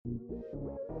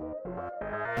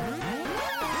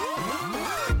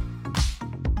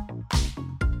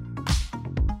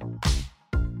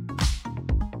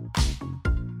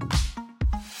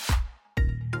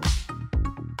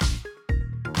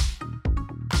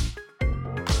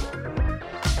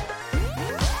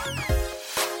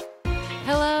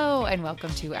Hello, and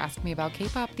welcome to Ask Me About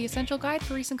K-Pop, the essential guide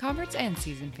for recent converts and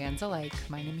seasoned fans alike.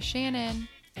 My name is Shannon.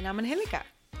 And I'm Angelica.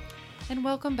 And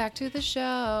welcome back to the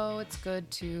show. It's good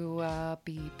to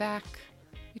be back.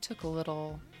 We took a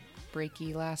little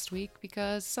breaky last week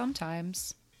because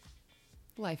sometimes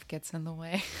life gets in the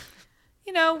way.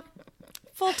 You know,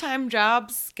 full-time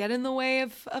jobs get in the way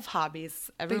of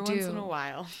hobbies every They once do. in a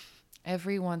while.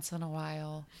 Every once in a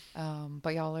while.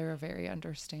 But y'all are very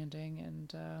understanding.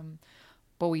 And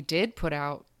but we did put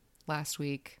out last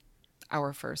week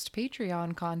our first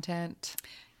Patreon content.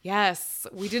 Yes,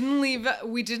 we didn't leave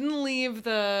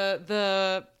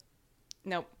the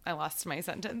Nope, I lost my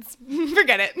sentence.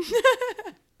 Forget it.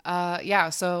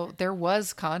 Yeah, so there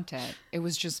was content. It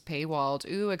was just paywalled.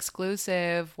 Ooh,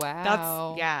 exclusive.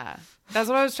 Wow. That's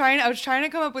what I was trying to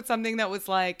come up with something that was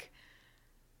like,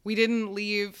 we didn't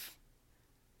leave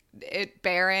it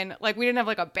barren. Like, we didn't have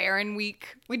like a barren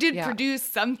week. We did produce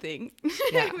something.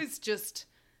 Yeah. It was just,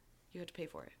 you had to pay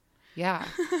for it. Yeah.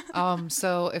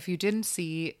 So if you didn't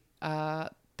see,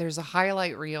 there's a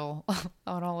highlight reel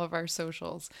on all of our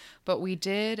socials, but we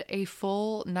did a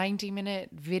full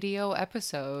 90-minute video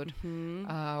episode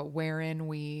wherein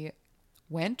we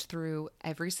went through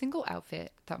every single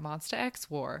outfit that Monsta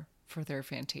X wore for their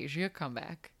Fantasia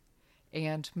comeback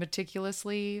and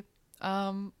meticulously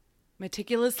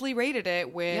rated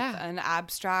it with an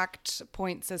abstract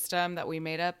point system that we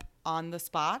made up on the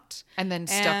spot. and then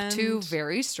stuck to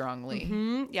very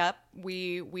strongly. Yep.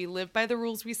 We live by the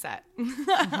rules we set.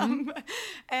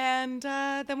 And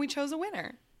then we chose a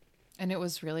winner. And it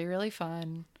was really, really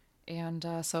fun. And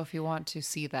so if you want to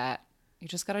see that, you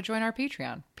just got to join our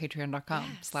Patreon,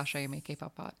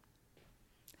 patreon.com/IMAKPopPod.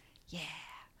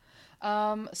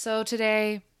 Yeah. So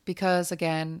today, because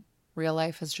again, real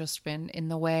life has just been in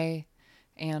the way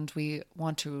and we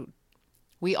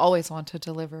always want to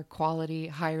deliver quality,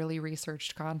 highly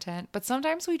researched content, but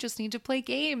sometimes we just need to play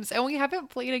games, and we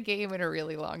haven't played a game in a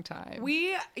really long time.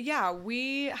 We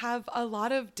have a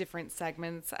lot of different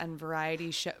segments and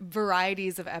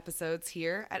varieties of episodes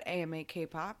here at AMA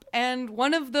K-Pop, and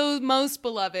one of those most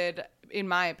beloved, in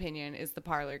my opinion, is the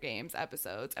Parlor Games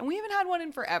episodes, and we haven't had one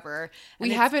in forever. We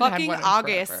and haven't it's had fucking one in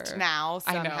August forever. now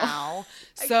I know. somehow.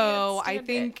 I So can't I stand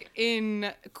think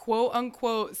in quote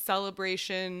unquote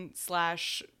celebration /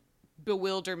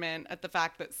 bewilderment at the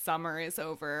fact that summer is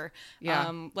over.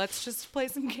 Yeah. Let's just play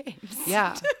some games.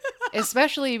 Yeah.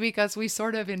 Especially because we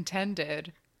sort of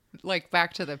intended, like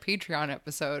back to the Patreon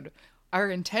episode, our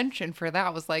intention for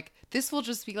that was like, this will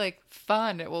just be like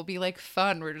fun. It will be like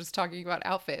fun. We're just talking about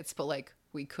outfits, but like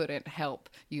we couldn't help.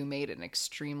 You made an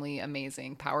extremely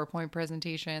amazing PowerPoint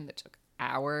presentation that took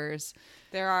hours.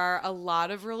 There are a lot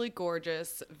of really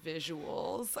gorgeous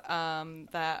visuals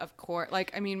that, of course,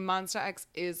 like, I mean, Monsta X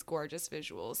is gorgeous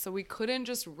visuals. So we couldn't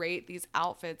just rate these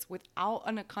outfits without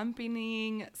an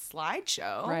accompanying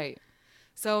slideshow. Right.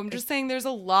 So I'm just saying there's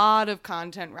a lot of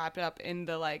content wrapped up in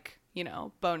the, like, you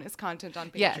know, bonus content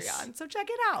on Patreon. Yes. So check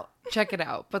it out. Check it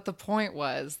out. But the point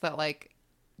was that like,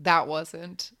 that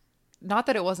wasn't, not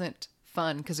that it wasn't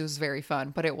fun, because it was very fun,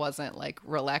 but it wasn't like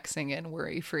relaxing and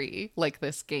worry-free like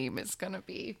this game is gonna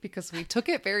be, because we took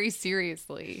it very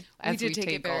seriously. We did take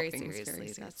it all very things seriously.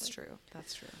 very That's true.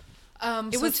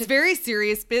 It It was very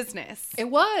serious business. It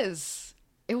was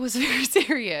very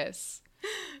serious.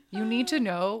 You need to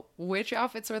know which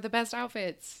outfits are the best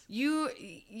outfits. You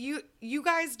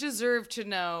guys deserve to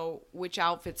know which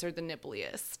outfits are the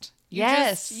nippliest.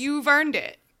 Yes. You've earned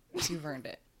it. You've earned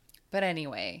it. But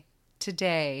anyway,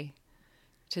 today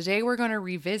we're going to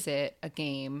revisit a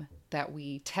game that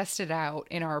we tested out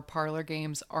in our Parlor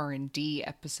Games R&D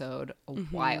episode a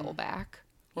while back,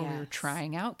 where we were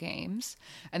trying out games.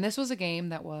 And this was a game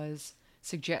that was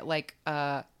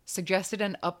suggested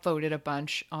and upvoted a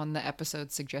bunch on the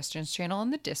episode suggestions channel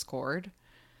in the Discord.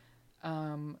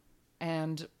 And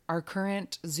our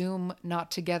current Zoom Not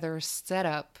Together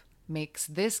setup makes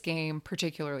this game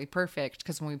particularly perfect,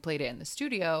 because when we played it in the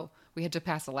studio, we had to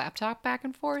pass a laptop back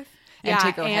and forth and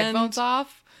take our headphones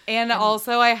off. And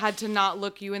also I had to not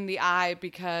look you in the eye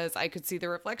because I could see the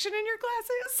reflection in your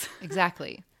glasses.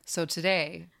 Exactly. So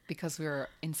today, because we were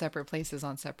in separate places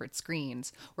on separate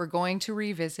screens, we're going to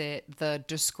revisit the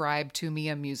Describe to Me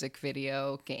a Music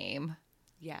Video game.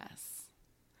 Yes.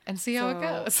 And see how it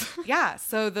goes. Yeah.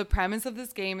 So the premise of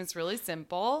this game is really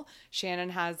simple. Shannon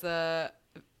has a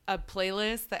a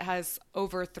playlist that has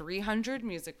over 300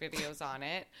 music videos on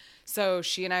it. So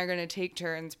she and I are going to take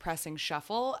turns pressing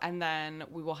shuffle, and then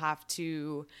we will have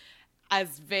to,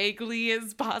 as vaguely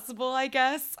as possible, I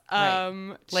guess,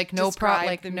 like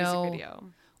describe the music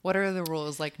video. What are the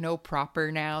rules? Like no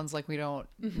proper nouns, like we don't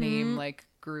name like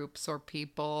groups or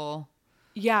people.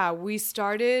 Yeah, we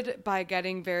started by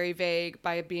getting very vague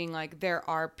by being like, there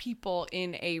are people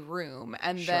in a room.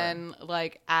 And then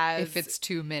like as... If it's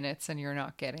 2 minutes and you're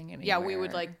not getting anywhere. Yeah, we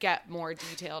would like get more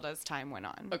detailed as time went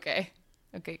on. Okay.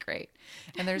 Okay, great.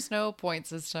 And there's no point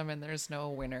system and there's no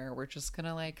winner. We're just going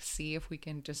to like see if we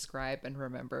can describe and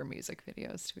remember music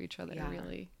videos to each other,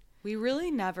 really. We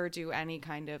really never do any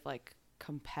kind of like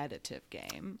competitive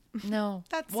game. No.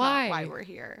 That's not why we're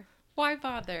here. Why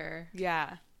bother?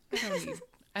 Yeah.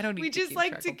 I don't need We to just keep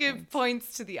like track to of give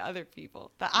points to the other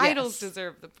people. The idols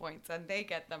deserve the points and they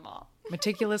get them all.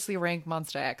 Meticulously rank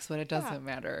Monster X, but it doesn't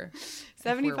matter.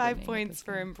 75 points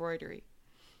for embroidery.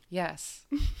 Yes.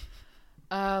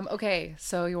 Okay,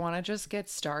 so you want to just get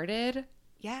started?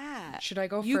 Yeah. Should I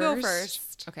go first? You go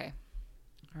first. Okay.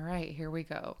 All right, here we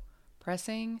go.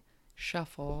 Pressing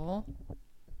shuffle.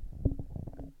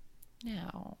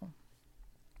 Now.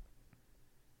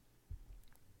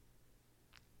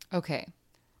 Okay.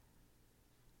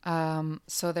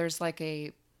 So there's like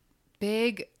a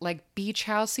big like beach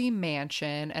housey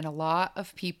mansion and a lot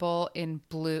of people in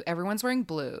blue. Everyone's wearing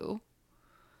blue.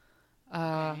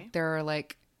 There are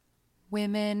like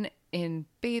women in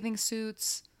bathing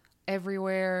suits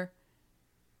everywhere.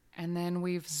 And then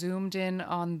we've zoomed in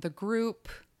on the group.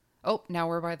 Oh, now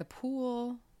we're by the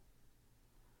pool.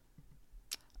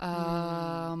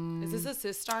 Is this a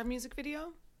Sistar music video?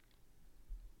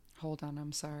 Hold on,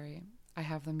 I'm sorry. I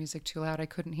have the music too loud. I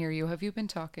couldn't hear you. Have you been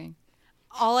talking?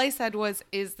 All I said was,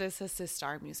 is this a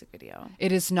Sistar music video?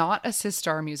 It is not a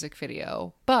Sistar music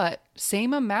video, but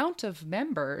same amount of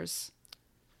members,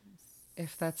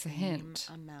 if that's a hint.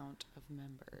 Same amount of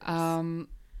members.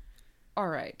 All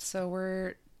right, so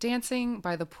we're dancing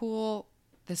by the pool.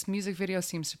 This music video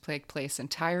seems to take place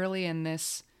entirely in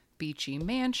this beachy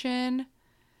mansion.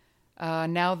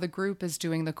 Now the group is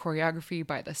doing the choreography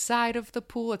by the side of the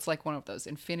pool. It's like one of those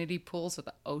infinity pools, so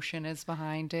the ocean is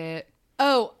behind it.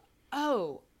 Oh.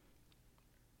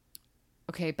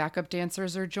 Okay, backup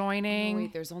dancers are joining. Oh,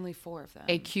 wait, there's only 4 of them.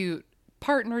 A cute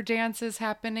partner dance is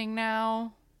happening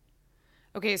now.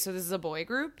 Okay, so this is a boy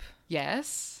group?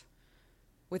 Yes.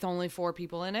 With only 4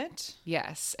 people in it?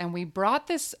 Yes, and we brought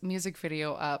this music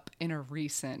video up in a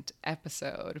recent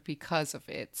episode because of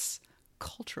its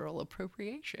cultural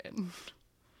appropriation.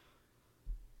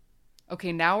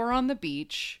 Okay, now we're on the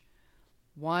beach.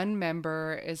 One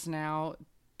member is now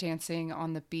dancing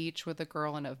on the beach with a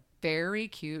girl in a very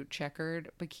cute checkered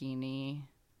bikini.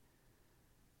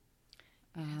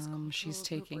 She's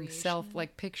taking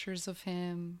pictures of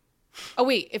him. Oh,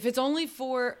 wait, if it's only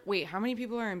 4... Wait, how many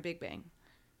people are in Big Bang?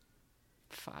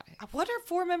 5. What are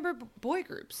 4-member boy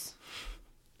groups?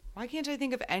 Why can't I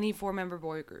think of any 4-member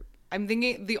boy group? I'm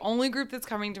thinking the only group that's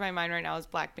coming to my mind right now is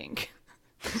Blackpink.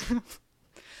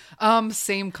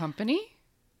 Same company?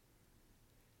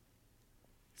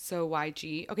 So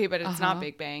YG. Okay, but it's not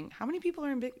Big Bang. How many people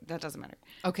are in Big... That doesn't matter.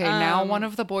 Okay, now one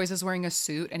of the boys is wearing a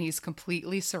suit and he's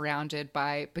completely surrounded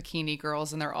by bikini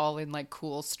girls and they're all in like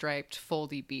cool striped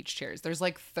foldy beach chairs. There's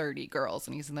like 30 girls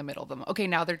and he's in the middle of them. Okay,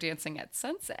 now they're dancing at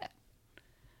sunset.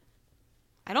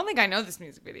 I don't think I know this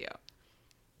music video.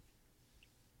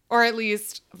 Or at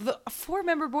least the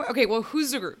 4-member boy. Okay, well,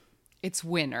 who's the group? It's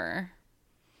Winner.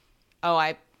 Oh,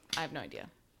 I have no idea.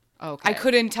 Okay. I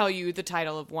couldn't tell you the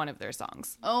title of one of their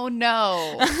songs. Oh,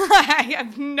 no. I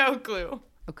have no clue.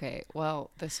 Okay,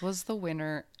 well, this was the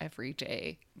Winner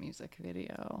Everyday music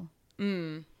video.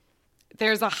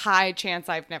 There's a high chance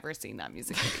I've never seen that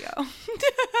music video.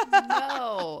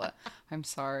 No. I'm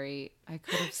sorry. I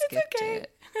could have skipped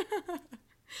it.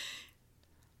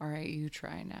 All right, you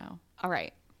try now. All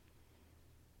right.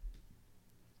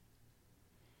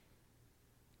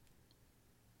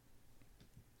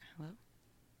 Hello?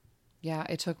 Yeah,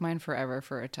 it took mine forever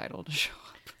for a title to show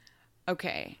up.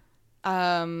 Okay.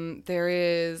 There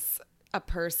is a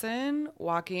person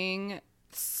walking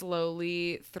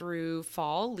slowly through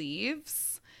fall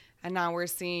leaves, and now we're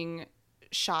seeing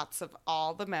shots of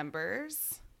all the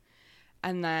members.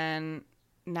 And then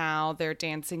now they're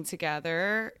dancing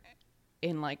together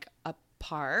in like a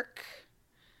park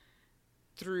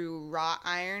through wrought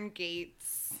iron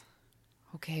gates.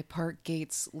 Okay, park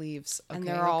gates leaves. Okay, And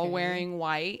they're all wearing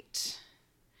white.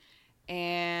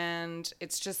 And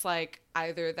it's just like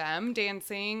either them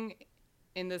dancing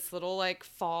in this little like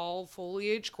fall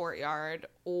foliage courtyard,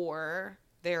 or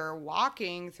they're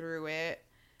walking through it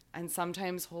and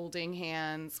sometimes holding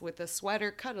hands with a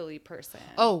sweater cuddly person.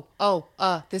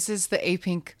 This is the A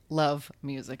Pink Love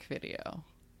music video.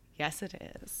 Yes, it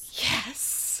is.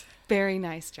 Yes. Very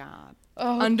nice job.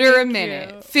 Oh, Under a thank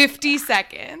minute. you. 50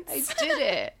 seconds. I did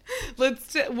it.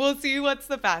 We'll see what's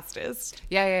the fastest.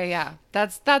 Yeah.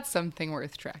 That's something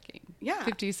worth tracking. Yeah.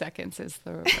 50 seconds is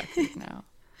the record now.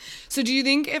 So do you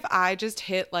think if I just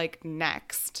hit like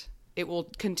next, it will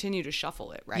continue to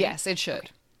shuffle it, right? Yes, it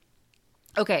should.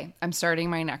 Okay, I'm starting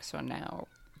my next one now.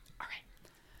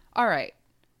 All right.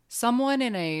 Someone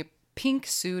in a pink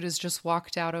suit has just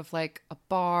walked out of like a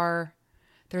bar.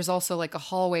 There's also like a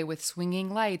hallway with swinging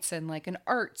lights and like an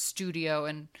art studio,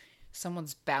 and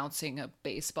someone's bouncing a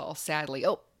baseball, sadly.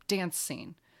 Oh, dance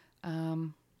scene.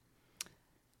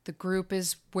 The group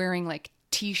is wearing like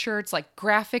t-shirts, like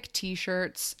graphic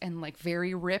t-shirts and like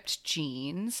very ripped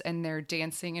jeans, and they're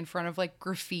dancing in front of like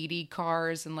graffiti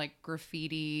cars and like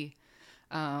graffiti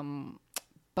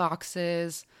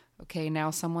boxes. Okay,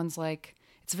 now someone's like,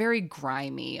 it's very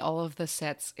grimy. All of the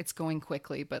sets, it's going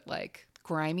quickly, but like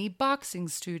grimy boxing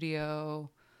studio.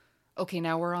 Okay,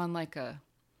 now we're on like a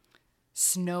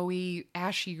snowy,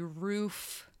 ashy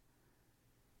roof.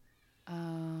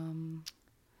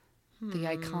 The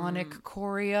iconic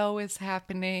choreo is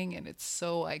happening, and it's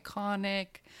so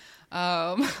iconic.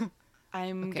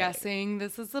 I'm guessing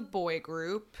this is a boy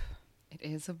group. It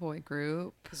is a boy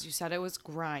group. Because you said it was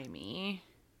grimy.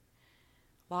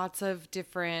 Lots of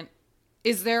different...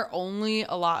 Is there only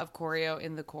a lot of choreo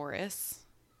in the chorus?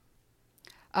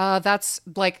 That's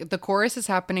like the chorus is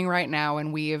happening right now,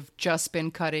 and we have just been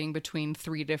cutting between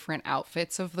 3 different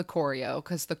outfits of the choreo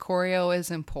because the choreo is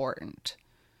important.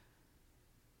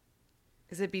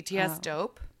 Is it BTS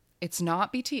Dope? It's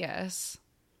not BTS,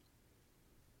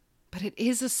 but it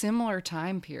is a similar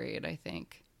time period, I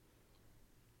think.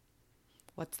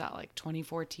 What's that, like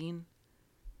 2014?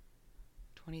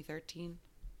 2013?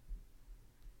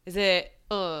 Is it,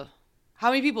 how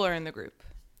many people are in the group?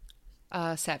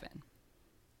 7.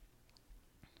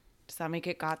 Does that make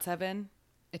it GOT7?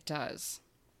 It does.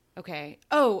 Okay.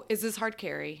 Oh, is this Hard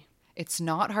Carry? It's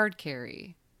not Hard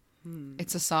Carry.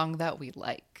 It's a song that we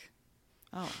like.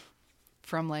 Oh.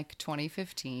 From like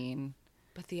 2015.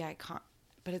 But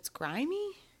it's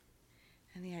grimy?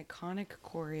 And the iconic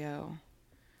choreo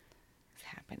is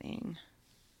happening.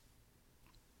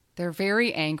 They're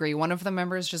very angry. One of the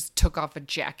members just took off a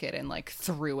jacket and like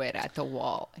threw it at the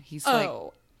wall. He's like,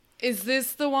 is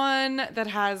this the one that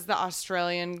has the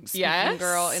Australian speaking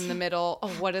girl in the middle? Oh,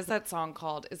 what is that song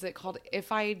called? Is it called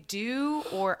If I Do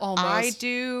or Almost. I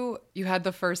Do? You had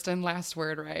the first and last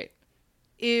word right.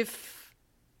 I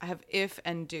have if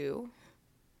and do.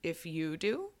 If you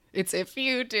do? It's If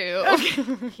You Do. Okay.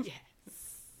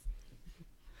 Yes.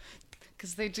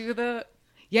 Because they do the...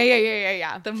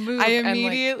 Yeah. The move. I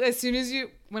immediately, as soon as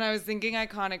when I was thinking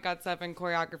iconic GOT7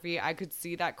 choreography, I could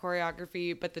see that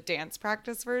choreography, but the dance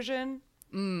practice version.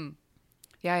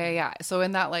 Yeah. So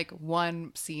in that like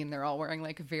one scene, they're all wearing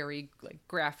like very like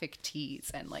graphic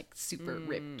tees and like super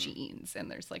ripped jeans,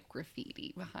 and there's like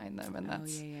graffiti behind them, and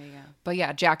that's... Oh, yeah. But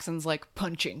yeah, Jackson's like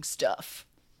punching stuff.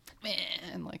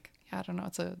 And like, I don't know,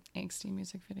 it's a angsty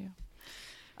music video.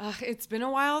 It's been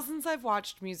a while since I've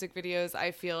watched music videos.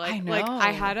 I feel like I know. like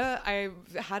I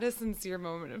had a sincere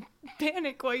moment of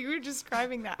panic while you were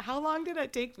describing that. How long did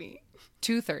that take me?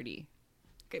 2:30.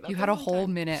 Okay, that's You had a long whole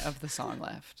time. minute of the song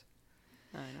left.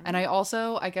 I know. And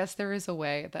I guess there is a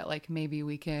way that like maybe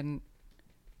we can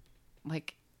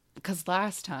like, because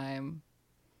last time,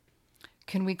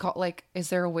 can we call like,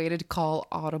 is there a way to call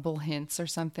audible hints or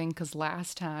something? Because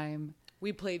last time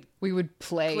We played we would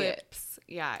play it. clips.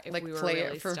 Yeah, if Like we were play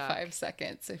really it for stuck. 5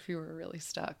 seconds if you were really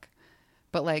stuck.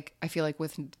 But like, I feel like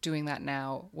with doing that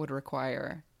now would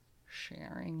require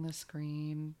sharing the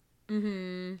screen.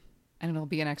 And it'll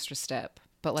be an extra step.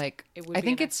 But like, It would I be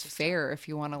think an it's extra fair if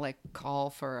you want to like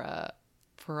call for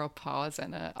a pause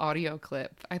and an audio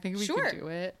clip. I think we Sure. could do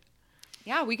it.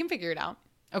 Yeah, we can figure it out.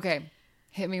 Okay,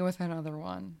 hit me with another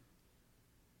one.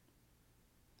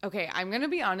 Okay, I'm going to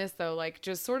be honest though, like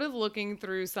just sort of looking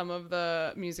through some of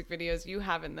the music videos you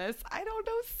have in this, I don't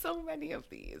know so many of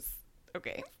these.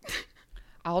 Okay.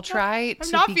 I'll try I'm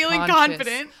to not be feeling conscious.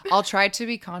 confident. I'll try to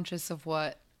be conscious of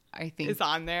what I think Is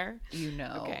on there. you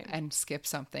know, Okay. and skip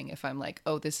something if I'm like,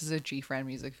 oh, this is a G-Friend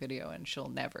music video and she'll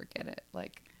never get it.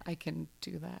 Like, I can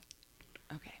do that.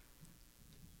 Okay.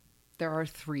 There are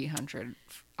 300.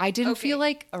 I didn't Okay. feel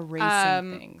like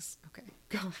erasing things. Okay,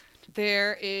 go.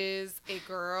 There is a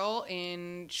girl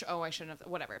in I shouldn't have,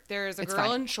 whatever. There is a It's girl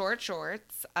fine. in short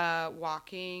shorts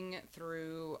walking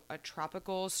through a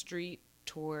tropical street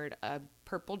toward a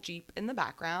purple Jeep in the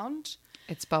background.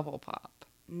 It's Bubble Pop.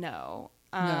 No.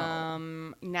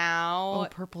 No. Now Oh,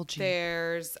 Purple Jean.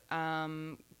 there's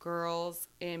girls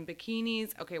in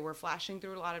bikinis. Okay, we're flashing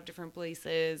through a lot of different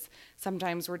places.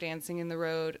 Sometimes we're dancing in the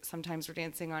road. Sometimes we're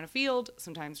dancing on a field.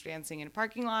 Sometimes we're dancing in a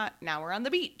parking lot. Now we're on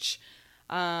the beach.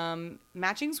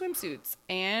 Matching swimsuits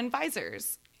and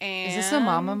visors. And Is this a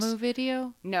Mamamoo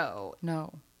video? No.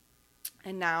 No.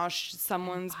 And now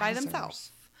someone's by Visors.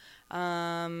 themselves.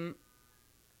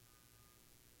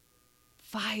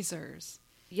 Visors.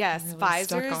 Yes, I'm really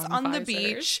visors stuck on the visors.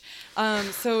 beach.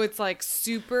 So it's like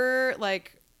super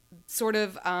like sort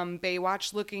of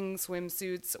Baywatch looking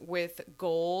swimsuits with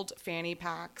gold fanny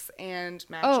packs and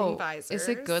matching visors. Is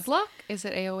it Good Luck? Is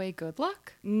it AOA Good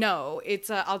Luck? No, it's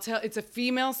a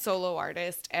female solo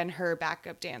artist and her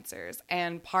backup dancers.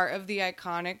 And part of the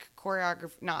iconic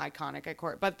choreography, not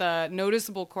iconic, but the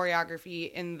noticeable choreography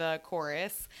in the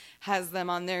chorus has them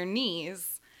on their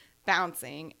knees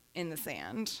bouncing in the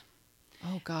sand.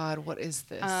 Oh God, what is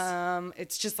this?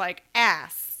 It's just like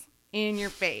ass in your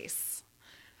face.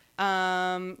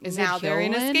 Is Now it they're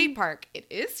in a Hyolyn? skate park. It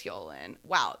is Hyolyn.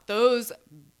 Wow, those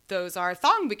are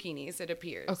thong bikinis. It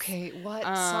appears. Okay, what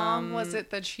song was it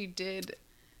that she did?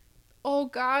 Oh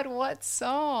God, what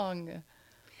song?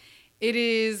 It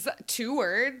is 2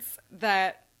 words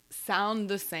that sound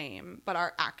the same but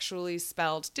are actually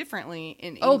spelled differently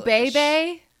in English. Oh,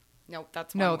 Baby? Nope,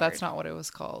 that's one No, word. that's not what it was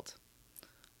called.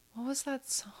 What was that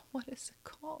song? What is it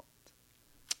called?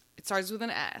 It starts with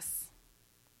an S.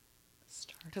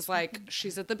 Because like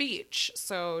she's at the beach,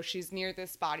 so she's near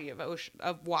this body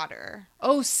of water.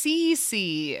 Oh,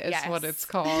 Cece is Yes. what it's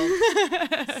called.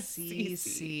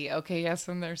 Cece. Okay, yes,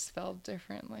 and they're spelled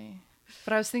differently.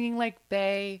 But I was thinking like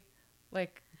Bay,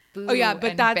 like Boo. Oh yeah,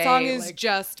 but and that Bay, song is like,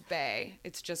 just Bay.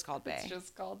 It's just called Bay. it's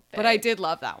just called Bay. But I did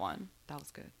love that one. That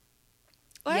was good.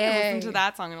 Well, I haven't Yay. listened to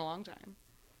that song in a long time.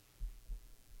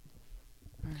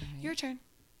 All right. Your turn.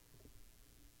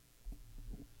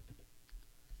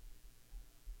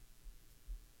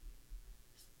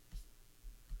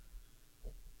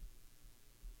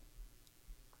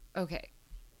 Okay.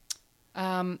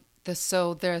 The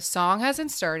song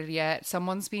hasn't started yet.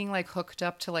 Someone's being like hooked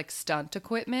up to like stunt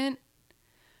equipment.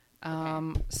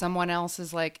 Someone else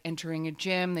is like entering a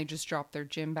gym. They just dropped their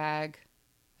gym bag.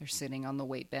 They're sitting on the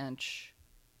weight bench.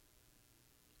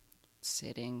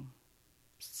 Sitting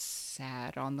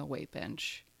sad on the weight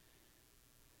bench.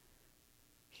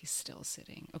 He's still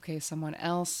sitting. Okay, someone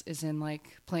else is in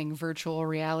like playing virtual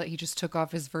reality. He just took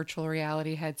off his virtual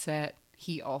reality headset.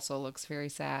 He also looks very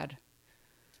sad.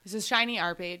 Is this Shiny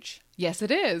Arpage? Yes, it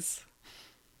is.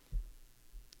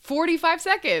 45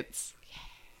 seconds.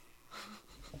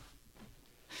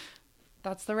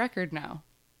 That's the record now.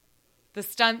 The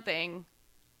stunt thing.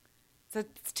 So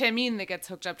it's Taemin that gets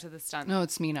hooked up to the stunt. No,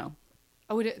 it's Mino.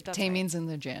 Oh, that's right. Taemin's in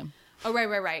the gym. Oh,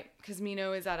 right. Because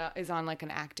Mino is is on like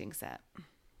an acting set.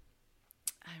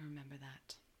 I remember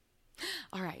that.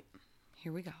 All right,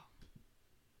 here we go.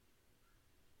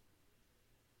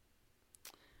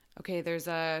 Okay, there's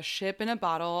a ship in a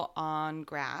bottle on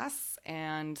grass,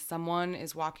 and someone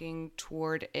is walking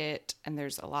toward it, and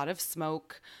there's a lot of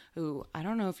smoke. Ooh, I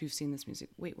don't know if you've seen this music.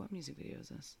 Wait, what music video is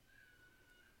this?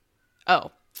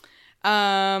 Oh.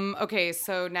 Okay,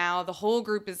 so now the whole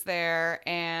group is there,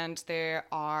 and there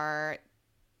are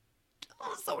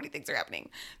so many things are happening.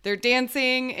 They're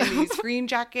dancing in these green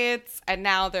jackets, and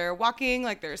now they're walking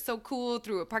like they're so cool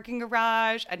through a parking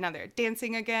garage, and now they're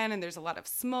dancing again, and there's a lot of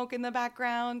smoke in the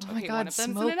background. Oh my one God, of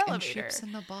them's smoke in an and elevator. ships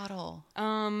in the bottle.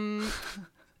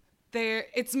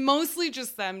 It's mostly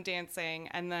just them dancing,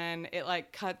 and then it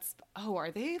like cuts. Oh,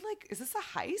 are they like? Is this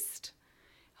a heist?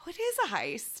 Oh, it is a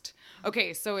heist.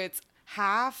 Okay, so it's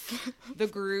half the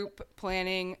group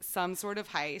planning some sort of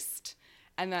heist,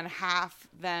 and then half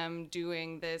them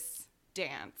doing this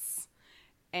dance.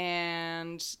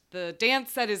 And the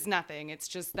dance set is nothing. It's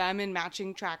just them in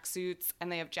matching tracksuits,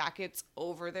 and they have jackets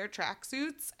over their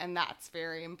tracksuits, and that's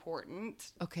very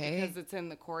important. Okay. Because it's in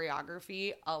the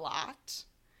choreography a lot.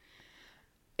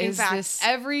 Is in fact, this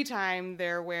every time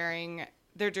they're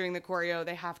doing the choreo,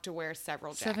 they have to wear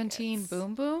several jackets. 17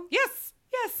 Boom Boom?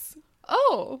 Yes.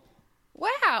 Oh,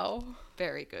 wow.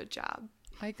 Very good job.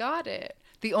 I got it.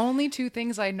 The only 2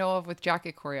 things I know of with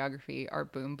jacket choreography are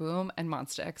Boom Boom and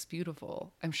Monsta X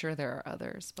Beautiful. I'm sure there are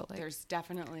others, but like There's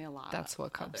definitely a lot. that's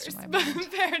what comes to my others, mind.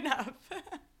 Fair enough.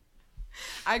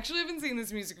 I actually haven't seen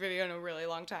this music video in a really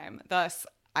long time. Thus,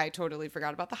 I totally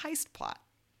forgot about the heist plot.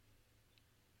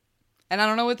 And I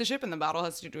don't know what the ship in the bottle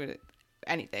has to do with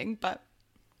anything, but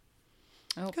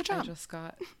Oh, good job.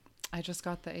 I just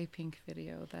got the A Pink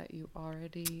video that you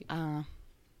already.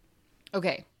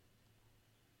 Okay.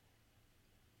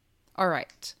 All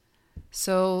right.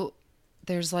 So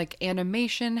there's like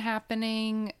animation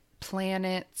happening,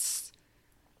 planets,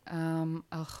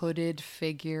 a hooded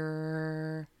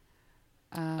figure.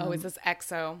 Oh, is this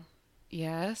EXO?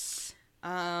 Yes.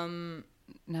 Um,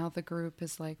 Now the group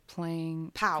is like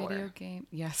playing Power. video game.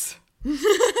 Yes.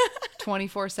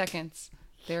 24 seconds.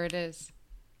 There it is.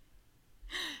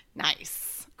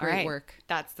 Nice. Great All right. work.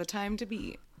 That's the time to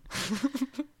beat.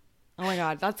 Oh my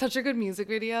God. That's such a good music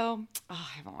video. Oh,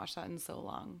 I haven't watched that in so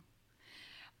long.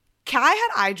 Kai had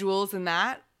eye jewels in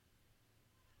that.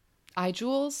 Eye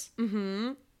jewels?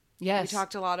 Mm-hmm. Yes. We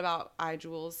talked a lot about eye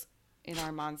jewels in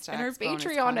our Monster in our X bonus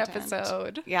Patreon content.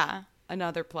 episode. Yeah.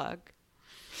 Another plug.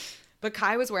 But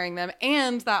Kai was wearing them,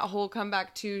 and that whole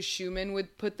comeback to Schumann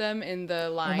would put them in the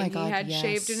line God, he had yes.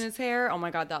 shaved in his hair. Oh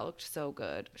my God, that looked so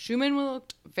good. Schumann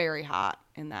looked very hot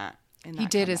in that. He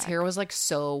did. His hair was like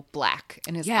so black,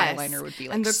 and his Yes. eyeliner would be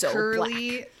like and the so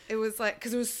curly, black. it was like,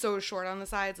 because it was so short on the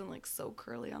sides and like so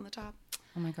curly on the top.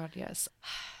 Oh my God, yes.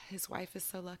 His wife is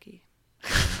so lucky.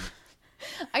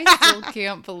 I still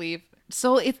can't believe.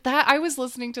 So it's that I was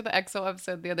listening to the EXO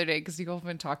episode the other day because you have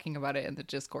been talking about it in the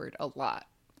Discord a lot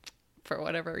for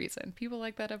whatever reason. People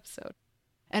like that episode.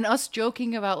 And us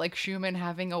joking about like Schumann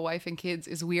having a wife and kids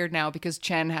is weird now because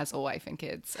Chen has a wife and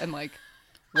kids. And like,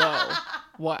 whoa,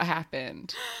 what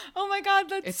happened? Oh my God,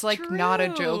 that's It's like true. not a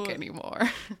joke anymore.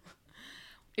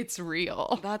 It's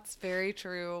real. That's very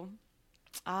true.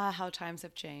 Ah, how times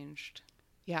have changed.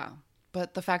 Yeah.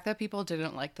 But the fact that people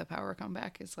didn't like the Power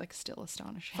comeback is like still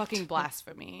astonishing. Fucking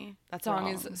blasphemy. That song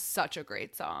Wrong. is such a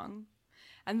great song.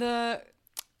 And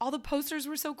all the posters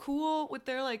were so cool with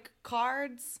their like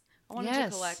cards. I wanted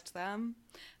Yes. to collect them.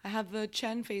 I have the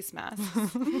Chen face mask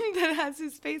that has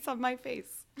his face on my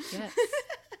face. Yes.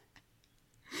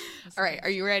 All right, are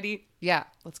you ready? Yeah,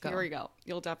 let's go. Here we go.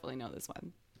 You'll definitely know this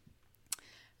one.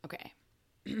 Okay.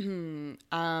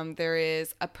 There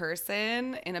is a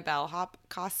person in a bellhop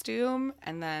costume,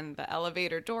 and then the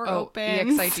elevator door Oh,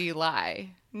 opens. EXID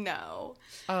lie. No.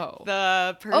 Oh.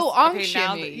 The person. Oh, Om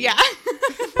Shimmy. Yeah.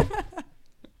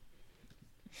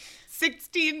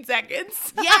 16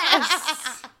 seconds.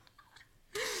 Yes!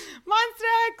 Monster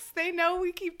X. They know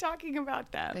we keep talking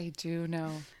about them. They do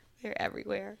know. They're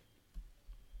everywhere.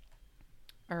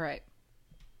 All right.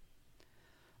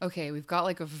 Okay, we've got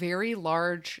like a very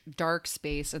large dark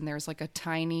space and there's like a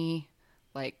tiny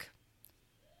like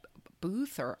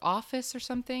booth or office or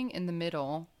something in the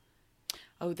middle.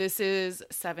 Oh, this is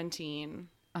 17.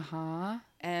 Uh-huh.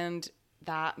 And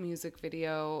that music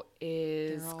video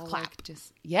is They're all clap. like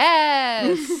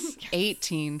yes!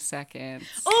 18 seconds.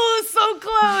 Oh, so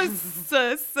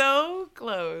close. So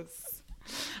close.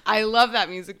 I love that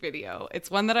music video. It's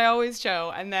one that I always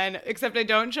show. And then, except I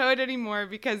don't show it anymore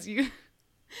because you...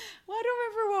 Well, I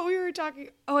don't remember what we were talking...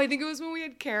 Oh, I think it was when we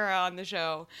had Kara on the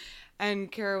show.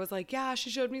 And Kara was like, yeah, she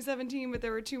showed me 17, but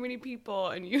there were too many people.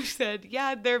 And you said,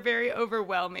 yeah, they're very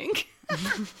overwhelming.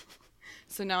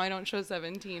 So now I don't show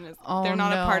 17. They're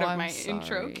not a part of my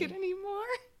intro kit anymore.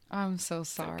 I'm so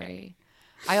sorry.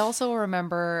 I also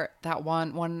remember that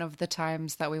one of the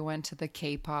times that we went to the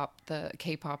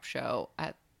K-pop show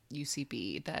at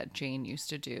UCB that Jane used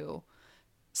to do.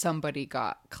 Somebody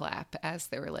got clap as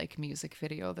their like music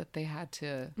video that they had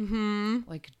to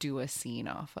like do a scene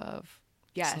off of.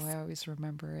 Yes. So I always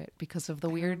remember it because of the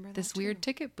weird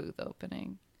ticket booth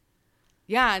opening.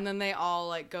 Yeah, and then they all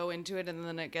like go into it, and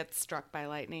then it gets struck by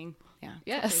lightning. Yeah.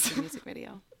 Yes. It's a crazy music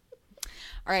video.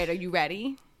 All right, are you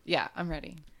ready? Yeah, I'm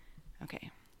ready. Okay,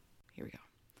 here we go.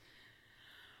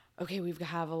 Okay, we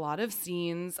have a lot of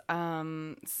scenes.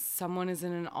 Someone is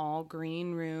in an all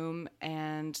green room,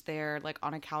 and they're like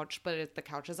on a couch, but the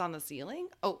couch is on the ceiling.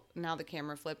 Oh, now the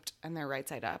camera flipped, and they're right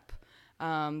side up.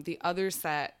 The other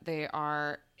set, they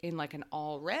are in like an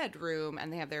all red room,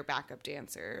 and they have their backup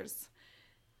dancers.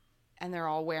 And they're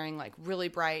all wearing like really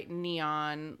bright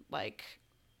neon, like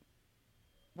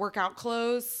workout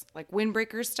clothes, like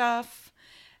windbreaker stuff.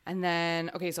 And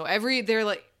then, okay, so they're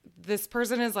like, this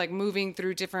person is like moving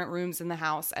through different rooms in the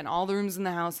house, and all the rooms in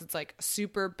the house, it's like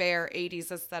super bare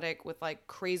 80s aesthetic with like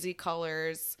crazy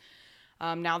colors.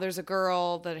 Now there's a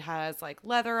girl that has like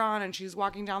leather on, and she's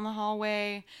walking down the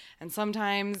hallway. And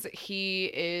sometimes he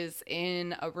is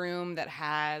in a room that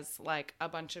has like a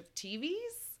bunch of TVs.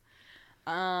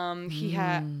 He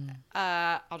had,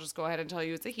 I'll just go ahead and tell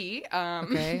you it's a he.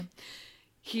 Okay.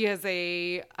 He has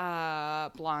a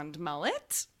blonde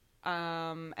mullet.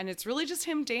 And it's really just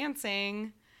him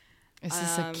dancing. Is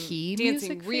this a key dancing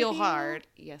music real video? hard.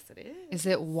 Yes, it is. Is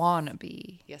it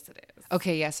Wannabe? Yes, it is.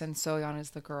 Okay, yes, and Soyeon is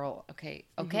the girl. Okay,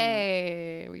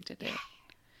 we did it.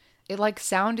 It like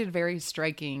sounded very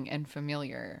striking and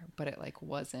familiar, but it like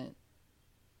wasn't.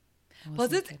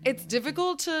 Plus, it's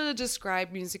difficult to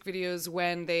describe music videos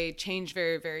when they change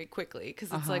very, very quickly.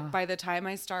 Because it's like by the time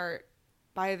I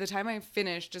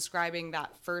finish describing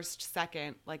that first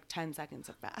second, like 10 seconds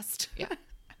have passed. Yeah.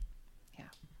 Yeah.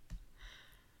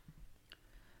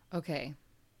 Okay.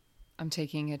 I'm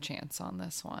taking a chance on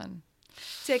this one.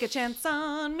 Take a chance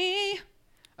on me.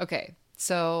 Okay.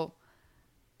 So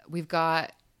we've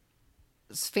got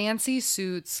fancy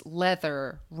suits,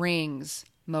 leather, rings,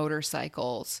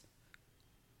 motorcycles,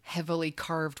 heavily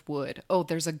carved wood. Oh,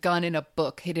 there's a gun in a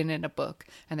book, hidden in a book.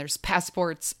 And there's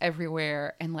passports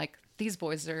everywhere. And like these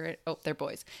boys are, they're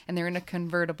boys. And they're in a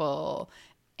convertible.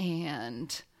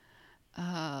 And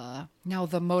now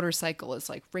the motorcycle is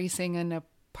like racing in a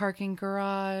parking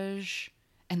garage.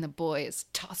 And the boy is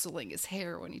tousling his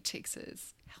hair when he takes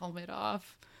his helmet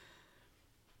off.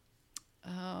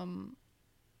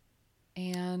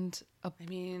 And a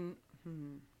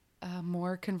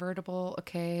more convertible.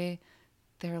 Okay.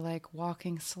 They're like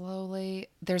walking slowly.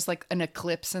 There's like an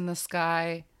eclipse in the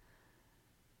sky.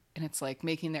 And it's like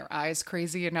making their eyes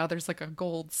crazy. And now there's like a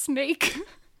gold snake.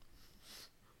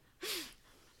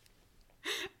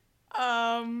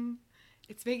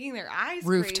 It's making their eyes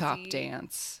Rooftop crazy.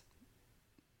 dance.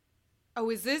 Oh,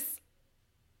 is this?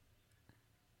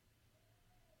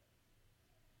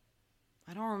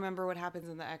 I don't remember what happens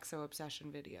in the EXO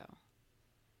Obsession video.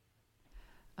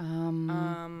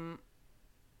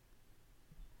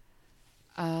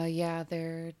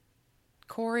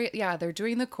 Yeah, they're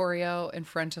doing the choreo in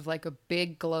front of like a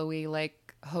big glowy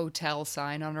like hotel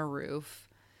sign on a roof.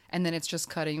 And then it's just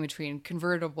cutting between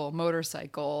convertible,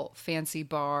 motorcycle, fancy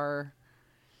bar.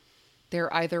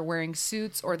 They're either wearing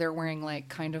suits or they're wearing like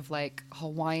kind of like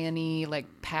Hawaiian-y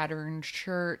like patterned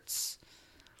shirts.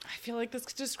 I feel like this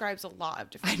describes a lot of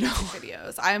different music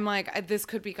videos. I'm like, this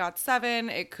could be GOT7,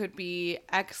 it could be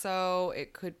EXO,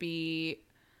 it could be.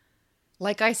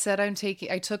 Like I said, I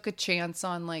took a chance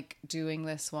on like doing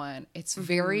this one. It's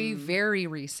very, very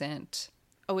recent.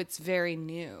 Oh, it's very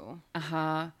new.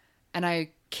 Uh-huh. And I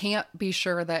can't be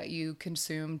sure that you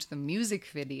consumed the music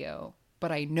video,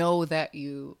 but I know that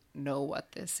you know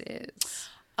what this is.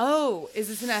 Oh, is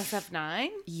this an SF9?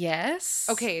 Yes.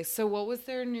 Okay, so what was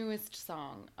their newest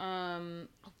song?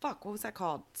 What was that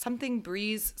called? Something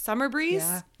Breeze, Summer Breeze?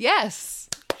 Yeah. Yes.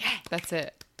 Yeah. That's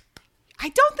it. I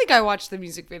don't think I watched the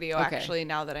music video Okay. actually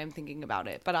now that I'm thinking about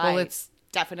it, but it's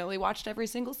definitely watched every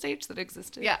single stage that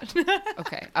existed. Yeah.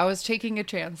 Okay. I was taking a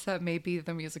chance that maybe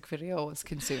the music video was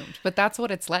consumed, but that's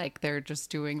what it's like. They're just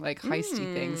doing like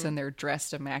heisty things and they're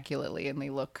dressed immaculately and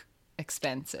they look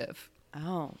expensive.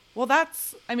 Oh. Well, I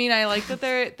like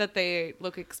that they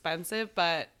look expensive,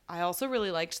 but I also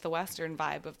really liked the Western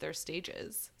vibe of their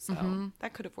stages. So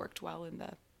that could have worked well in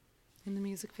the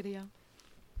music video.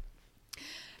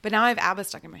 But now I have ABBA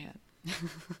stuck in my head.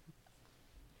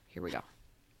 Here we go.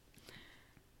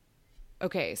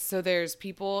 Okay, so there's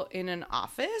people in an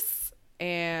office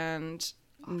and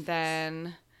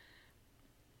then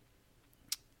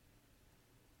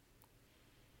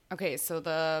okay, so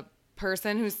the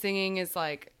person who's singing is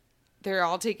like they're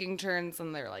all taking turns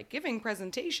and they're like giving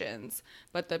presentations,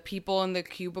 but the people in the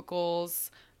cubicles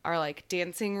are like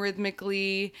dancing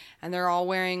rhythmically and they're all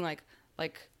wearing like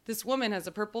this woman has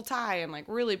a purple tie and like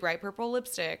really bright purple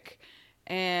lipstick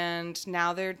and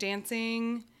now they're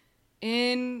dancing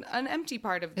in an empty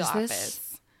part of the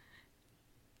office.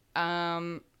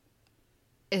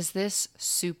 Is this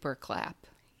Super Clap?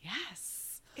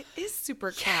 Yes, it is Super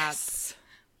Clap. Yes.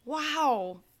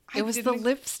 Wow. It was the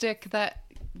lipstick that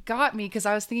got me because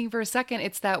I was thinking for a second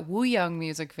it's that Woo Young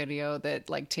music video that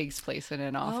like takes place in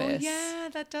an office. Oh yeah,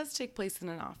 that does take place in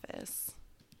an office.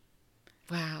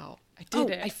 Wow. I did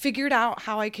it. I figured out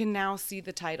how I can now see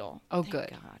the title. Oh, Thank good.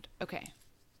 God. Okay.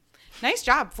 Nice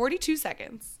job. 42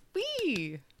 seconds.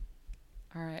 Whee!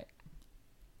 All right.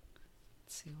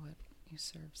 Let's see what he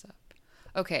serves up.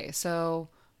 Okay, so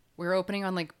we're opening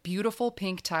on like beautiful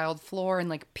pink tiled floor and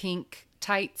like pink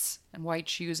tights and white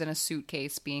shoes and a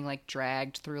suitcase being like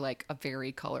dragged through like a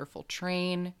very colorful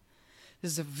train.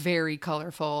 This is a very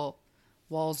colorful.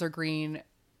 Walls are green,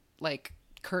 like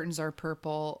curtains are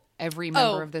purple. Every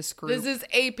member of this group. This is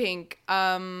A-Pink.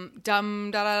 Dum da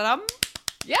da dum.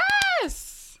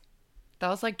 Yes! That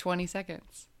was like 20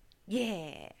 seconds.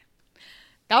 Yeah.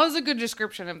 That was a good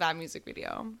description of that music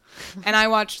video. And I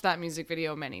watched that music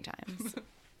video many times.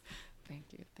 Thank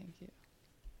you.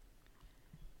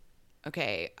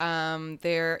 Okay,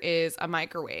 there is a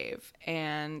microwave,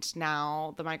 and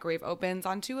now the microwave opens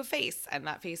onto a face, and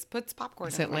that face puts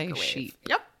popcorn in the microwave. Is it like sheep?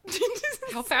 Yep.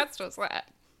 How fast was that?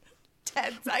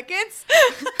 10 seconds.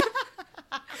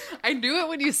 I knew it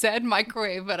when you said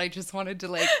microwave, but I just wanted to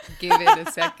like give it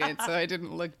a second so I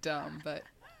didn't look dumb. But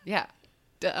yeah,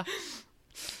 duh.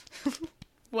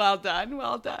 Well done.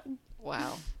 Well done.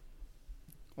 Wow.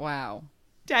 Wow.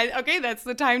 Okay, that's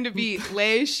the time to beat.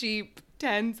 Lay sheep,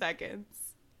 10 seconds.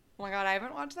 Oh my God, I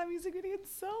haven't watched that music video in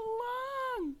so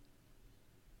long.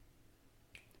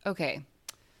 Okay.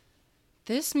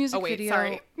 This music video.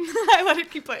 Sorry. I let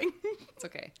it keep playing. It's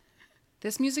okay.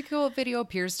 This musical video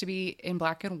appears to be in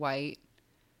black and white.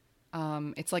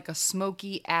 It's like a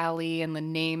smoky alley, and the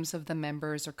names of the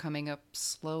members are coming up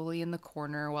slowly in the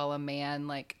corner while a man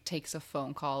like takes a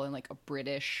phone call in like a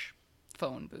British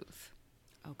phone booth.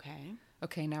 Okay.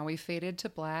 Okay, now we faded to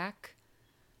black.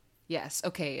 Yes,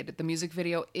 okay, the music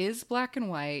video is black and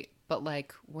white, but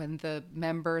like when the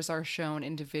members are shown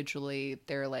individually,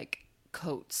 their like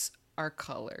coats are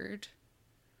colored.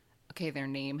 Okay, their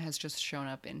name has just shown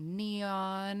up in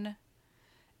neon.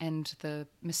 And the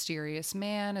mysterious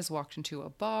man has walked into a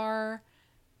bar,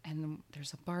 and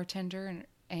there's a bartender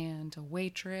and a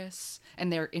waitress,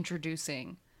 and they're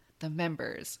introducing the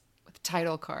members with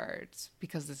title cards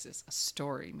because this is a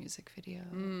story music video.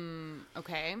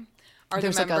 Okay.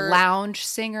 There's like a lounge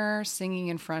singer singing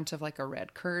in front of like a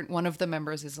red curtain. One of the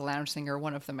members is a lounge singer.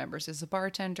 One of the members is a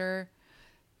bartender.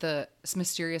 The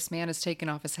mysterious man has taken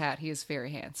off his hat. He is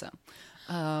very handsome.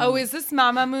 Is this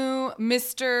Mamamoo,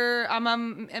 Mr.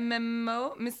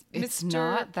 MMO? It's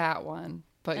not that one,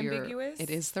 but Ambiguous? it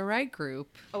is the right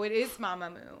group. Oh, it is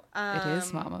Mamamoo. It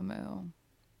is Mamamoo.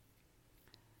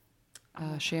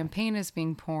 Champagne is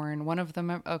being poured. One of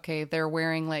them, okay, they're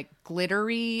wearing like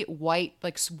glittery white,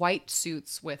 like white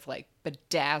suits with like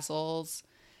bedazzles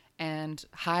and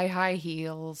high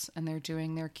heels, and they're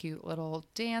doing their cute little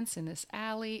dance in this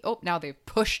alley. Oh, now they've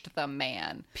pushed the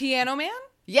man. Piano Man?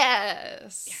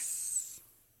 Yes.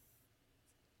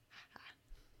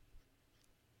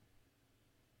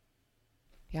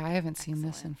 Yeah, I haven't seen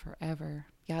this in forever.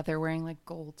 Yeah, they're wearing like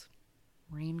gold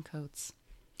raincoats.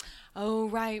 Oh,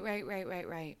 right.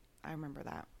 I remember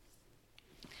that.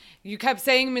 You kept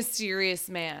saying mysterious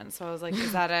man, so I was like,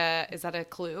 is that a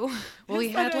clue? Well, he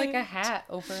had like a hat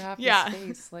over half his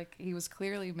face. Like he was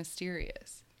clearly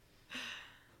mysterious.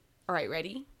 All right,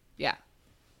 ready? Yeah.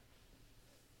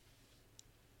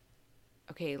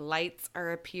 Okay, lights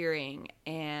are appearing,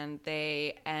 and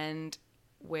they end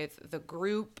with the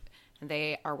group, and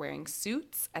they are wearing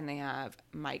suits, and they have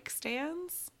mic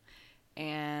stands,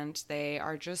 and they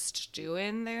are just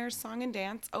doing their song and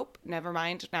dance. Oh, never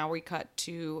mind. Now we cut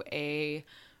to a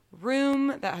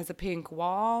room that has a pink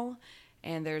wall,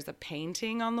 and there's a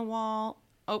painting on the wall.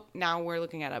 Oh, now we're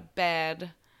looking at a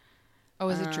bed. Oh,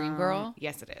 is it Dreamgirl?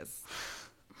 Yes, it is.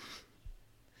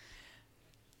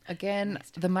 Again,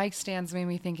 the mic stands made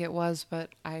me think it was,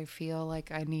 but I feel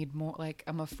like I need more. Like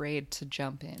I'm afraid to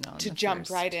jump in on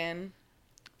right in.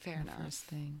 Fair enough. First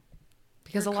thing,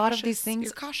 because a lot of these things,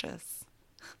 you're cautious.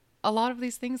 A lot of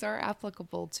these things are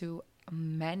applicable to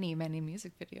many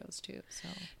music videos too. So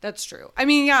that's true. I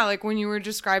mean, yeah, like when you were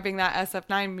describing that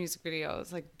SF9 music video,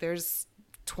 it's like there's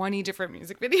 20 different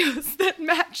music videos that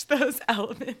match those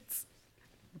elements.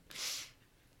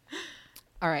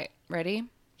 All right, ready?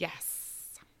 Yes.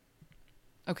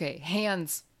 Okay,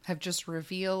 hands have just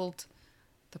revealed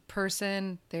the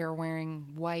person. They are wearing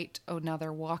white. Oh, now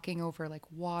they're walking over like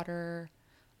water.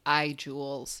 Eye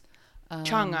jewels.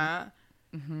 Chungha.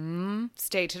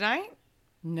 Stay tonight?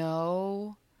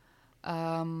 No.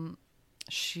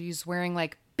 She's wearing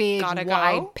like big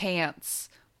wide pants.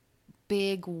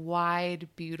 Big, wide,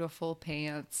 beautiful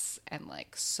pants, and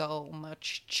like so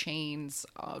much chains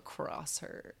across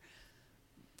her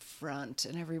front,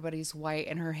 and everybody's white,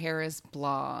 and her hair is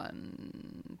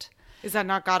blonde. Is that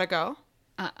not Gotta Go?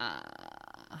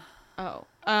 Oh,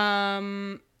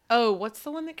 what's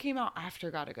the one that came out after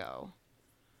Gotta Go?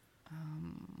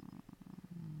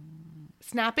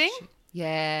 Snapping?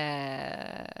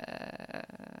 Yeah.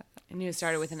 I knew it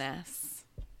started with an S.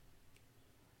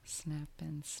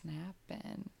 Snappin'.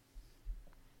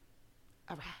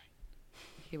 All right.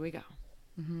 Here we go.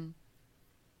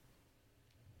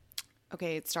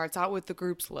 Okay, it starts out with the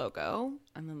group's logo,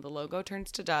 and then the logo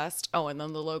turns to dust. Oh, and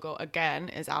then the logo again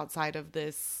is outside of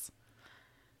this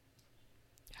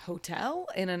hotel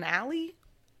in an alley.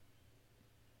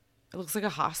 It looks like a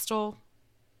hostel.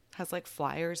 Has like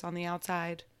flyers on the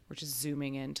outside. We're just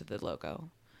zooming into the logo.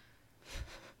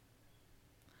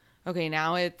 Okay,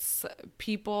 now it's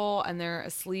people, and they're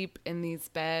asleep in these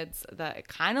beds that it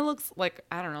kind of looks like,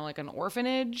 I don't know, like an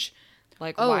orphanage.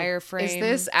 Like wireframe. Is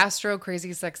this Astro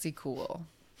Crazy Sexy Cool?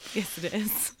 Yes, it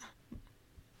is.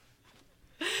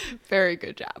 Very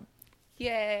good job.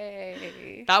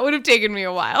 Yay. That would have taken me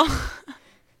a while.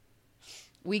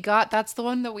 That's the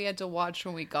one that we had to watch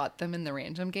when we got them in the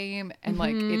random game, and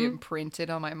like it imprinted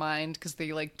on my mind because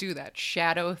they like do that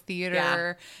shadow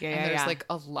theater, and there's like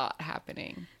a lot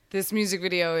happening. This music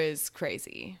video is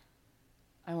crazy.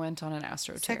 I went on an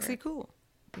Astro tear Sexy cool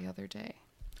the other day.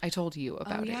 I told you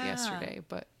about it yesterday,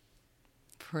 but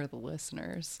for the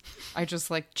listeners, I just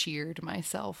like cheered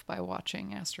myself by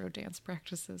watching Astro dance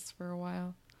practices for a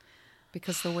while.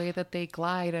 Because the way that they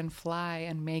glide and fly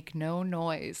and make no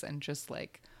noise and just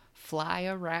like fly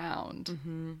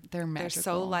around, they're magical. They're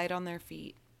so light on their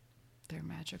feet. They're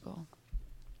magical.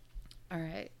 All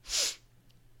right.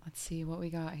 Let's see what we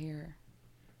got here.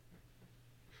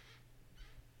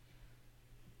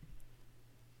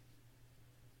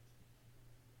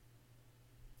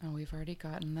 Oh, we've already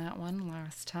gotten that one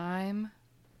last time.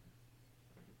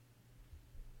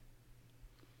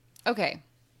 Okay.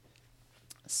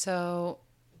 So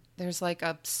there's like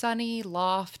a sunny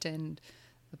loft and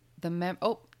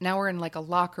now we're in like a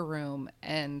locker room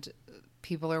and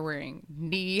people are wearing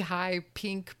knee-high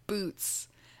pink boots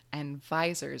and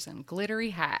visors and glittery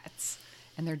hats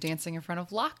and they're dancing in front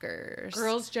of lockers.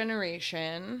 Girls'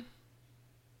 Generation.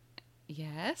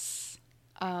 Yes.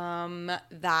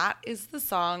 That is the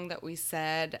song that we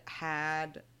said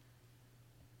had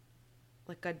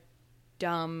like a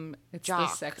dumb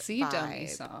jock the sexy vibe. dummy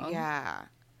song. Yeah.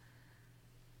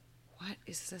 What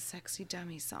is the sexy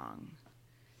dummy song?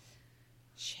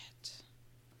 Shit.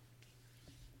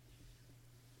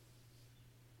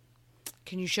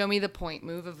 Can you show me the point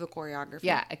move of the choreography?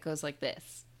 Yeah, it goes like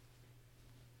this.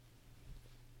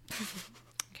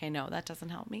 Okay, no, that doesn't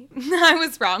help me. I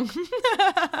was wrong.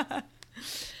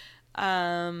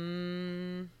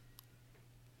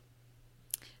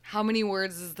 How many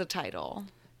words is the title?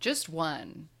 Just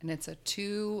one, and it's a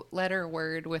 2-letter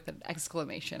word with an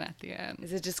exclamation at the end.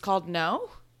 Is it just called No?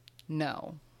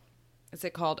 No. Is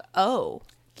it called Oh?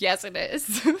 Yes, it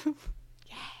is.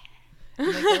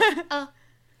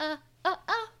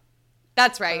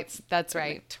 That's right. That's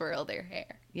right. Twirl their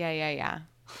hair. Yeah.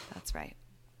 That's right.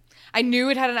 I knew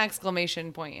it had an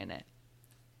exclamation point in it.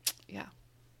 Yeah.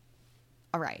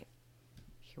 All right.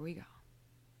 Here we go.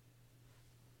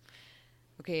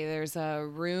 Okay, there's a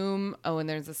room. Oh, and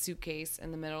there's a suitcase in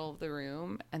the middle of the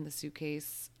room. And the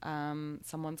suitcase,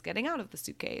 someone's getting out of the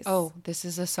suitcase. Oh, this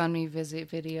is a Sunmi visit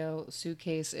video.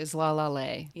 Suitcase is La La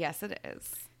Lay. Yes, it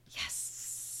is.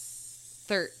 Yes.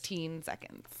 13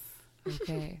 seconds.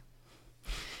 Okay.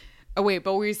 Oh, wait,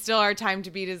 but we still, our time to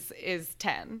beat is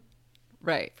 10.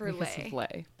 Right. For because Lay. of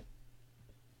Lay.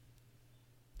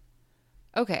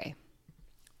 Okay.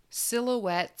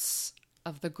 Silhouettes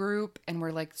of the group, and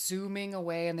we're like zooming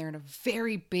away, and they're in a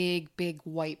very big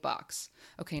white box.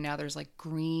 Okay, now there's like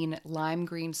lime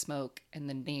green smoke and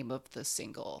the name of the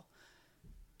single.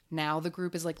 Now the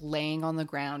group is like laying on the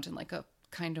ground in like a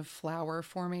kind of flower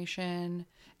formation,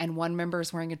 and one member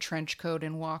is wearing a trench coat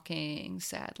and walking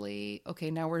sadly.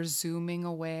 Okay, now we're zooming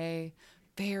away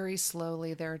very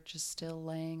slowly. They're just still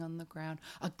laying on the ground.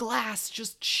 A glass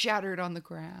just shattered on the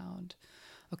ground.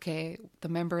 Okay, the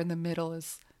member in the middle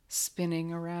is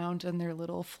spinning around in their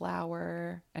little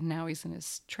flower, and now he's in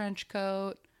his trench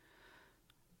coat.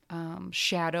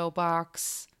 Shadow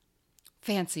box,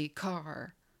 fancy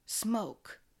car,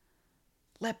 smoke,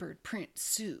 leopard print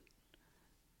suit,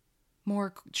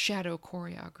 more shadow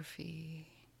choreography.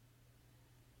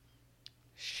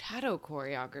 Shadow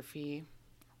choreography.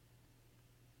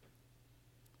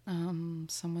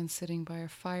 Someone sitting by a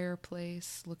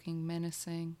fireplace looking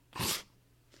menacing.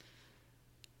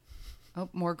 Oh,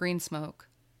 more green smoke.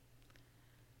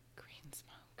 Green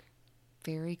smoke.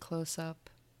 Very close up,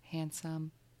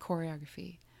 handsome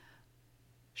choreography.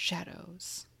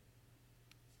 Shadows.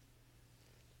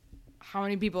 How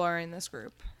many people are in this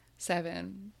group?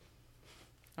 7.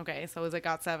 Okay, so is it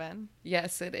got 7?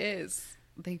 Yes, it is.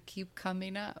 They keep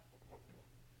coming up.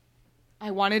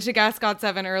 I wanted to guess got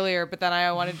 7 earlier, but then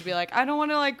I wanted to be like, I don't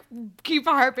want to like keep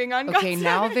harping on got 7. Okay,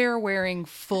 now they're wearing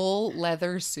full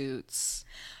leather suits.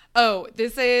 Oh,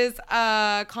 this is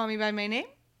Call Me by My Name.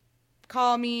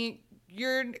 When you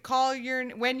call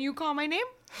my name,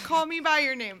 call me by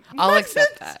your name. I'll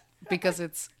accept that because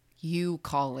it's you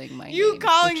calling my name. You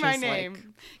calling my like,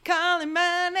 name. Calling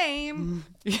my name.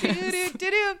 Yes.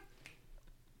 Do-do-do-do.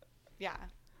 Yeah.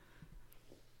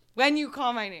 When you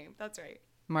call my name. That's right.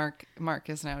 Mark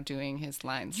is now doing his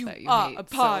lines You that you are hate a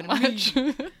part so much.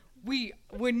 of me.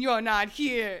 When you're not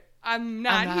here, I'm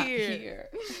not here.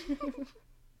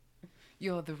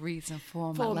 You're the reason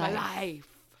for For my my life.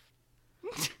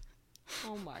 life.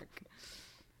 Oh, Mark.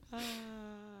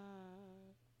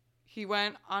 He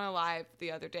went on a live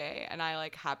the other day, and I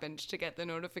like happened to get the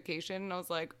notification, and I was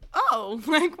like, "Oh,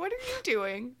 like what are you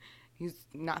doing?" He's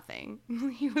nothing.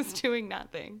 He was doing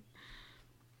nothing.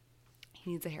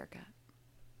 He needs a haircut.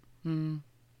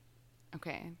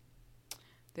 Okay.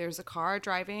 There's a car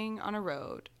driving on a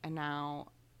road, and now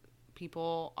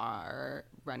people are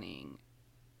running.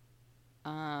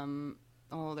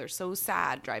 Oh, they're so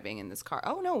sad driving in this car.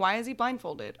 Oh no, why is he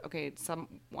blindfolded? Okay,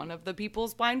 one of the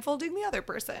people's blindfolding the other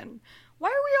person. Why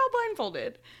are we all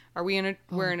blindfolded?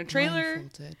 We're in a trailer.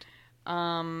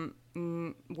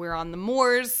 We're on the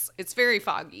moors. It's very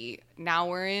foggy. Now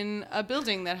we're in a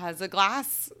building that has a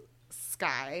glass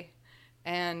sky,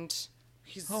 and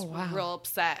he's real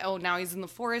upset. Oh, now he's in the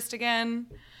forest again.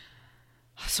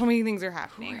 So many things are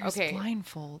happening. Okay,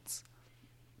 blindfolds.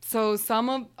 So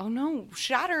oh no,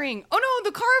 shattering. Oh no,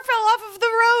 the car fell off of the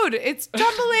road. It's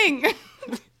tumbling.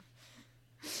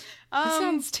 That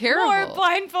sounds terrible. More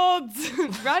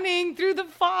blindfolds running through the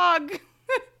fog.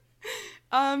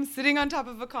 Sitting on top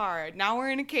of a car. Now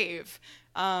we're in a cave.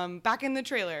 Back in the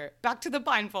trailer. Back to the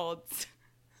blindfolds.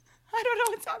 I don't know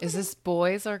what's happening. Is this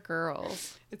boys or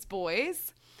girls? It's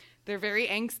boys. They're very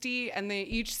angsty, and they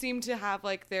each seem to have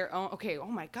like their own. Okay, oh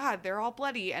my God, they're all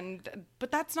bloody,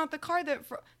 but that's not the car that.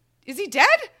 Is he dead?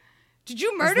 Did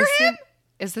you murder him?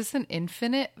 Is this an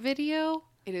Infinite video?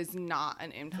 It is not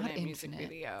an Infinite music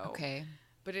video. Okay,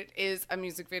 but it is a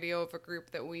music video of a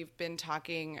group that we've been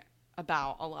talking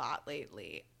about a lot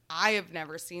lately. I have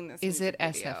never seen this. Is it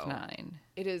video. SF9?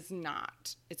 It is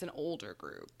not. It's an older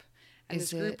group. And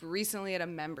this group recently had a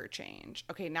member change.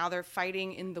 Okay, now they're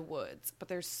fighting in the woods, but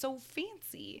they're so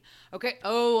fancy. Okay,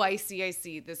 oh, I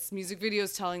see. This music video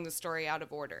is telling the story out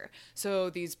of order. So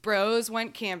these bros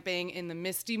went camping in the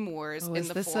misty moors in the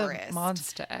forest. Is this a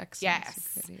Monsta X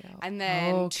music video? And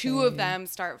then two of them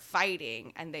start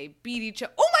fighting, and they beat each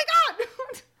other. Oh my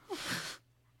God!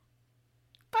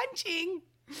 Punching.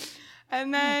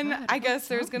 And then I guess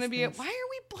there's going to be why are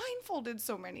we blindfolded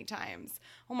so many times?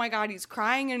 Oh my God, he's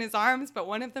crying in his arms, but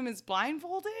one of them is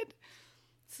blindfolded?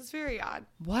 This is very odd.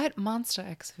 What Monsta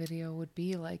X video would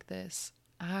be like this?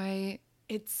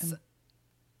 Is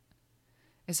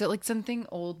it like something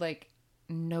old, like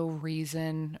No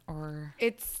Reason or...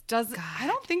 I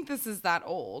don't think this is that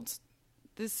old.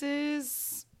 This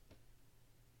is...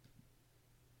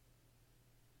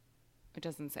 It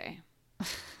doesn't say.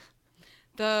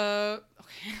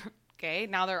 Okay,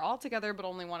 now they're all together, but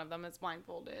only one of them is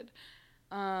blindfolded.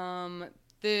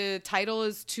 The title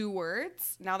is 2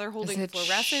 words. Now they're holding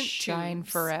fluorescent Shine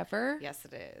tubes. Forever? Yes,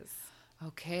 it is.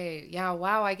 Okay. Yeah,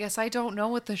 wow. I guess I don't know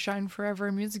what the Shine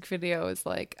Forever music video is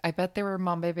like. I bet they were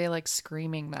Mom Bebe like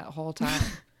screaming that whole time.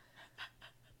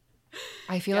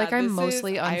 I feel like I'm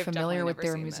mostly unfamiliar with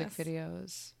their music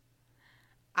videos.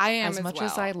 I am as much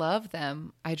as I love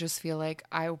them. I just feel like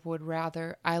I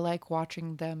like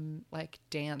watching them like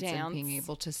dance and being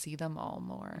able to see them all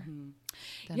more.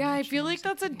 Mm-hmm. Yeah, I feel like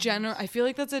that's a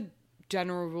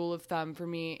general rule of thumb for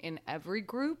me in every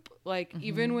group. Like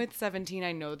even with 17,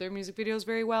 I know their music videos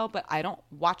very well, but I don't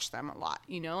watch them a lot.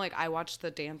 You know, like I watch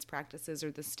the dance practices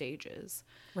or the stages.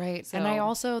 Right. So, and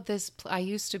I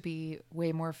used to be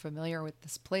way more familiar with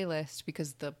this playlist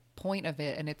because the point of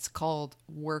it, and it's called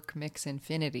Work Mix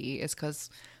Infinity, is because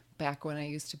back when I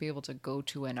used to be able to go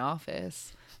to an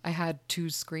office, I had 2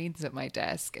 screens at my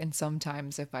desk, and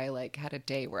sometimes if I like had a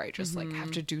day where I just like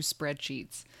have to do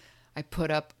spreadsheets, I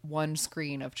put up one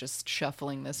screen of just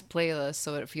shuffling this playlist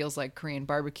so it feels like Korean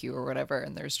barbecue or whatever,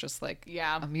 and there's just like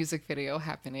a music video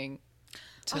happening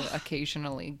to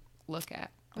occasionally look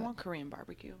at. I want Korean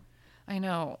barbecue. I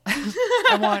know.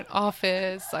 I want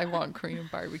office. I want Korean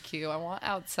barbecue. I want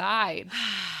outside.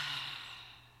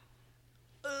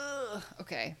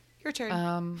 Okay. Your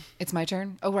turn. It's my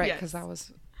turn? Oh, right, because that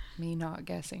was me not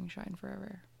guessing Shine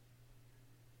Forever.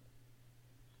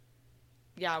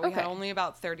 Yeah, we had only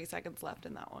about 30 seconds left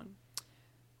in that one.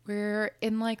 We're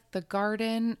in like the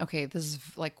garden. Okay, this is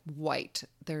like white.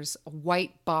 There's a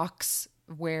white box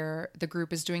where the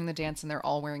group is doing the dance and they're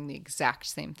all wearing the exact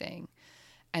same thing.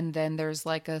 And then there's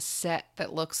like a set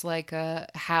that looks like a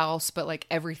house, but like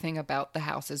everything about the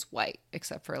house is white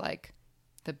except for like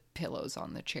the pillows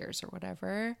on the chairs or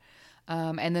whatever.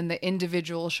 And then the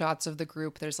individual shots of the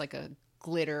group, there's like a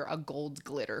gold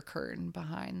glitter curtain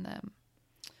behind them.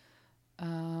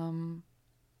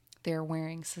 They're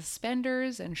wearing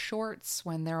suspenders and shorts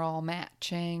when they're all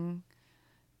matching.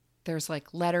 There's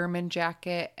like Letterman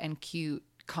jacket and cute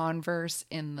Converse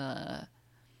in the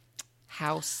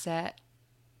house set.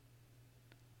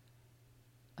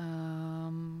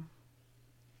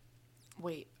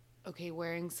 Wait. Okay,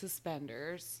 wearing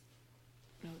suspenders.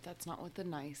 No, that's not what the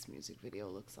Nice music video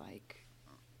looks like.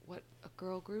 What a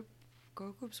girl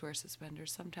groups wear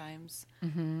suspenders sometimes.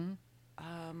 Mm-hmm.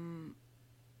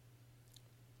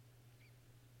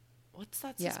 What's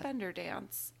that Yeah. suspender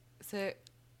dance? Is it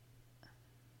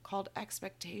called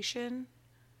Expectation?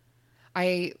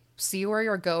 I see where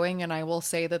you're going, and I will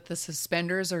say that the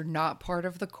suspenders are not part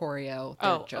of the choreo.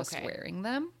 They're just okay. wearing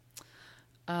them.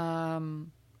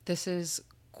 This is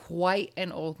quite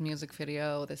an old music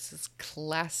video. This is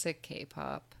classic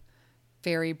K-pop.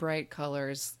 Very bright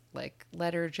colors, like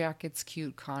leather jackets,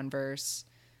 cute Converse,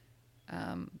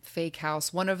 fake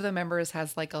house. One of the members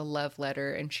has like a love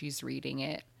letter and she's reading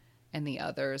it, and the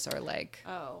others are like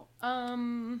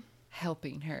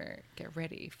helping her get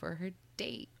ready for her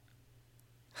date.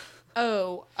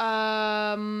 That's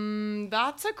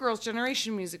a Girls'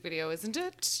 Generation music video, isn't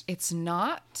it? It's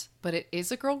not, but it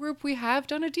is a girl group we have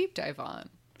done a deep dive on.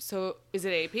 So is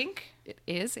it A-Pink? It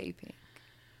is A-Pink.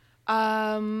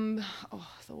 The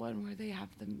one where they have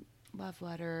the love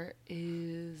letter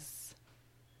is...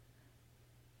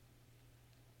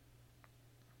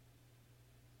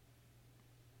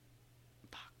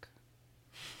 Fuck.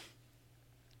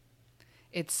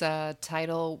 It's a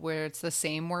title where it's the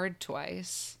same word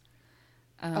twice.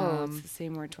 It's the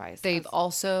same word twice. They've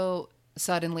also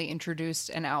suddenly introduced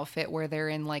an outfit where they're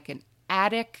in like an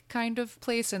attic kind of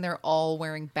place and they're all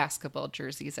wearing basketball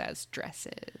jerseys as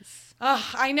dresses.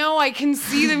 I know, I can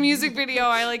see the music video.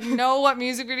 I like know what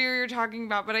music video you're talking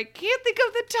about, but I can't think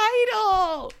of the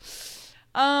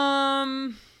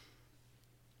title.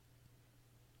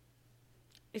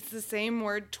 It's the same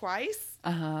word twice?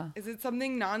 Uh-huh. Is it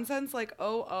something nonsense like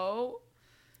oh?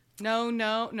 No,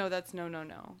 that's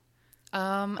no.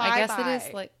 I guess Bye-bye. it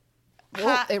is like,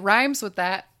 well, it rhymes with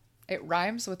that. It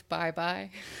rhymes with bye-bye.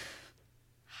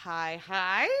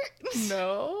 Hi.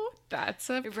 No, that's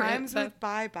a It rhymes with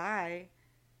bye.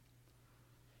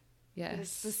 Yes.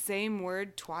 It's the same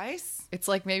word twice? It's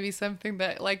like maybe something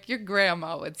that like your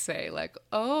grandma would say, like,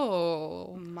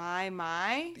 oh.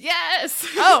 My? Yes.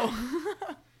 Oh.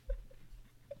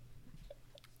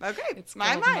 Okay. It's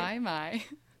my. called My.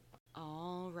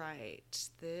 All right.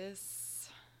 This.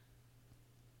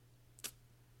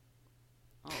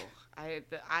 Oh, I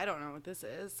don't know what this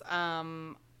is.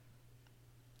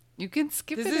 You can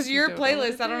skip it. This if is you your don't know what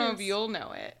playlist. it I don't know is. if you'll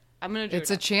know it. I'm gonna do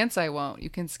It's it. a chance I won't. You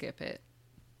can skip it.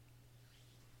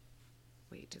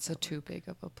 Wait, It's a too big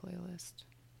of a playlist.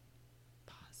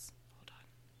 Pause. Hold on.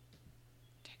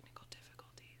 Technical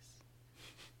difficulties.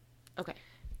 Okay.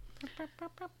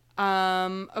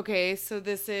 Okay, so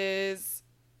this is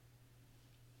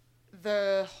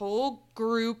the whole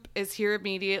group is here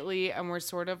immediately and we're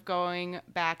sort of going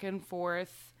back and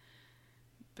forth.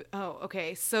 Oh,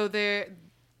 okay. So they're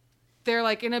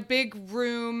like in a big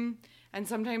room and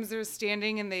sometimes they're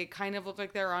standing and they kind of look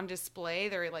like they're on display.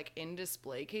 They're like in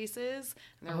display cases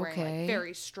and they're wearing like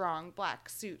very strong black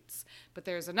suits. But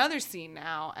there's another scene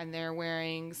now and they're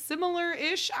wearing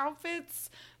similar-ish outfits,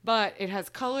 but it has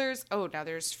colors. Oh, now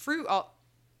there's fruit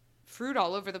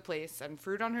all over the place and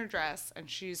fruit on her dress and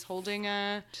she's holding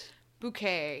a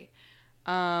bouquet.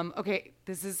 Okay,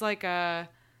 this is like there's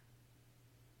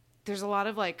a lot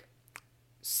of like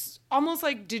almost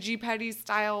like Digipedi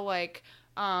style like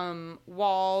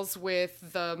walls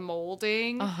with the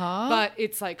molding, but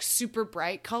it's like super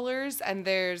bright colors and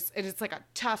it's like a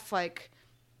tough like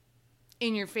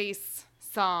in your face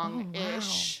song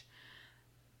ish.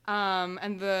 Wow.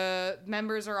 And the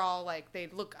members are all like they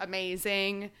look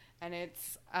amazing and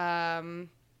it's how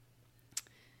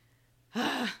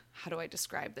do I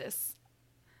describe this?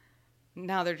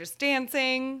 Now they're just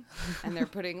dancing and they're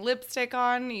putting lipstick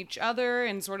on each other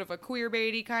in sort of a queer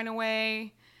baity kind of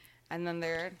way. And then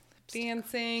they're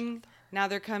dancing. Now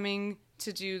they're coming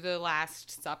to do the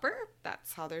Last Supper.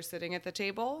 That's how they're sitting at the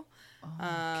table.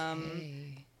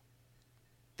 Okay.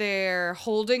 They're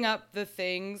holding up the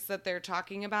things that they're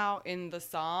talking about in the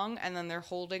song. And then they're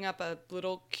holding up a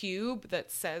little cube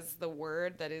that says the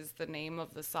word that is the name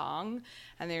of the song.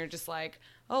 And they're just like,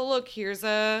 oh, look, here's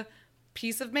a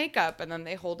piece of makeup, and then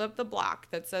they hold up the block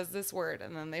that says this word,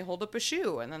 and then they hold up a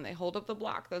shoe, and then they hold up the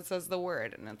block that says the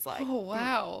word, and it's like, oh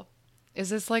wow, is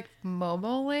this like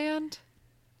Momoland?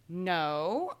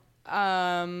 No,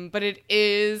 but it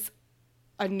is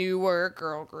a newer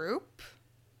girl group.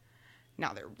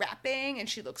 Now they're rapping, and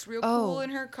she looks real cool in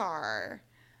her car.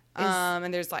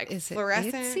 And there's like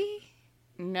fluorescent. ITZY?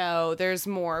 No, there's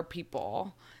more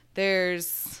people.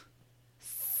 There's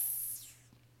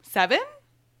 7.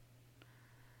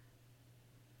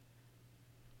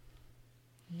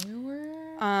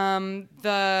 Newer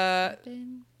The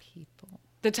people.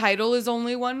 title is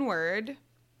only one word.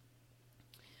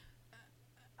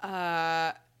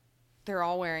 They're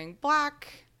all wearing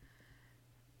black.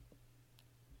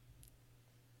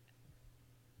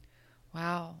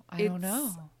 Wow. I don't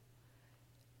know.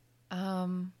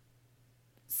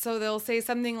 So they'll say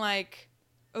something like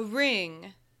a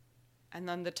ring and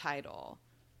then the title,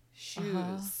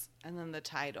 shoes and then the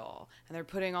title. And they're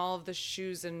putting all of the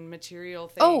shoes and material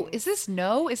things. Oh, is this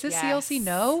no? Is this Yes. CLC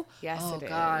no? Yes, oh, it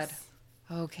God. is.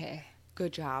 Okay.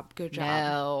 Good job. Good job.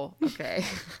 No. Okay.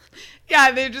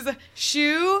 Yeah, they just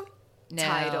shoe, No.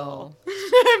 title.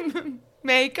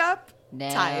 Makeup, No.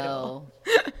 title.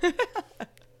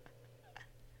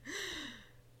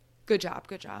 Good job.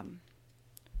 Good job.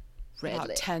 Red About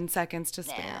lip. 10 seconds to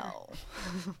spare. No.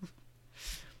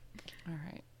 All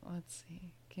right. Let's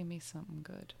see. Give me something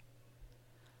good.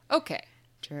 Okay.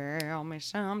 Tell me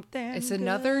something. It's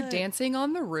another good. dancing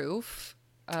on the roof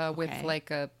with Okay. like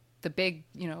the big,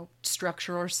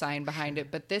 structure or sign behind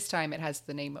it. But this time it has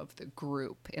the name of the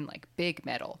group in like big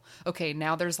metal. Okay,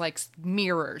 now there's like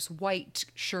mirrors, white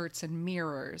shirts and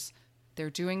mirrors. They're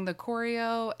doing the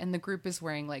choreo and the group is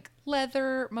wearing like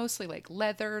leather, mostly like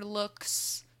leather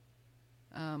looks.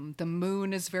 The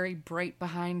moon is very bright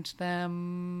behind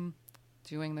them,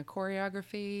 doing the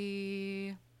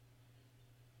choreography.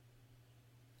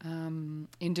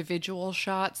 Individual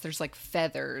shots. There's like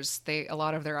feathers. A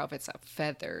lot of their outfits have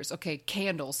feathers. Okay,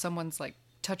 candles. Someone's like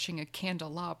touching a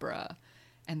candelabra,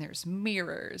 and there's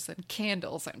mirrors and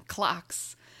candles and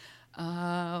clocks.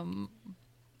 A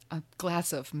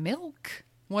glass of milk.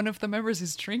 One of the members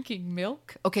is drinking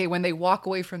milk. Okay, when they walk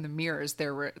away from the mirrors,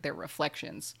 they're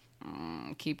reflections.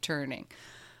 Keep turning.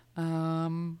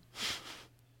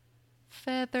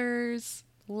 Feathers,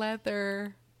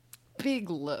 leather, big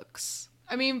looks.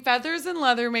 I mean, feathers and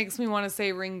leather makes me want to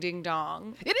say ring ding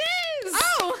dong. It is!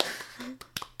 Oh!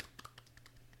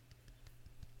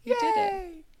 You did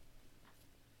it.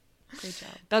 Great job.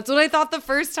 That's what I thought the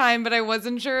first time, but I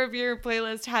wasn't sure if your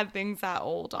playlist had things that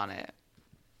old on it.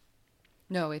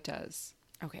 No, it does.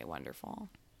 Okay, wonderful.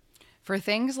 For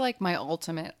things like my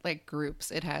ultimate like groups,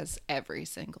 it has every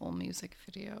single music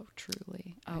video,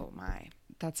 truly. Oh my.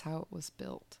 That's how it was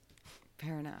built.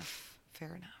 Fair enough. Fair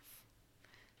enough.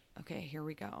 Okay, here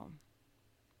we go.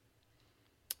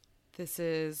 This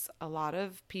is a lot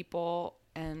of people,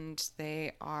 and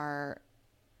they are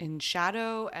in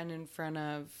shadow and in front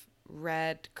of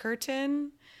red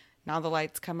curtain. Now the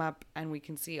lights come up, and we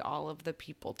can see all of the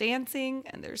people dancing,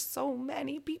 and there's so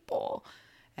many people.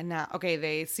 And now, okay,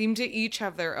 they seem to each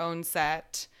have their own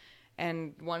set,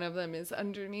 and one of them is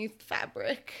underneath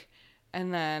fabric,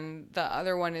 and then the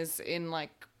other one is in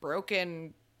like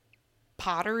broken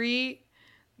pottery.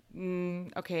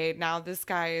 Okay, now this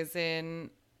guy is in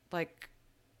like,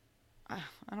 I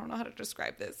don't know how to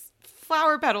describe this.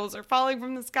 Flower petals are falling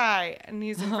from the sky, and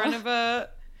he's in front of a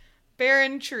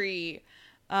barren tree.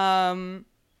 A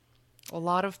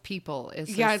lot of people.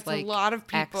 Is Yeah, this it's like a lot of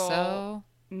people. EXO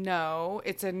No,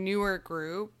 it's a newer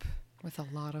group. with a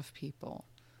lot of people.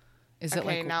 Is it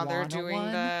Okay, like now they're Wanna doing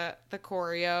One? the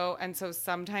choreo, and so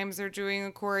sometimes they're doing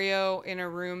a choreo in a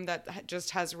room that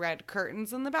just has red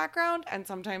curtains in the background, and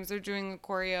sometimes they're doing a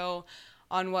choreo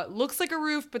on what looks like a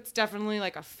roof, but it's definitely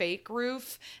like a fake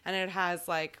roof, and it has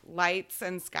like lights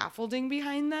and scaffolding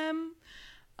behind them.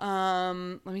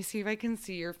 Let me see if I can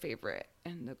see your favorite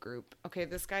in the group. Okay,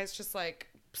 this guy's just like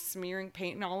smearing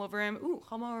paint all over him. Ooh,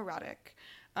 homoerotic.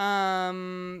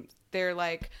 They're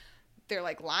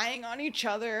like lying on each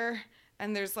other,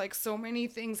 and there's like so many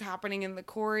things happening in the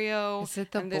choreo. Is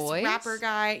it the and this boys? rapper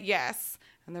guy, yes.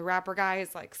 And the rapper guy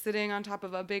is like sitting on top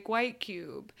of a big white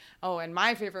cube. Oh, and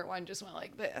my favorite one just went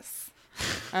like this.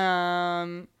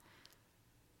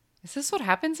 Is this what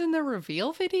happens in the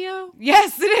reveal video?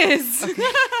 Yes, it is.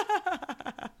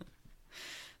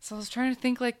 So I was trying to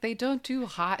think like they don't do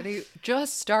high. They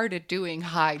just started doing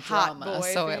high Hot drama, boy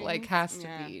so it like things. has to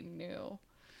Yeah. be new.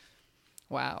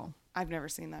 Wow. I've never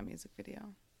seen that music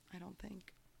video, I don't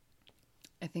think.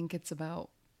 I think it's about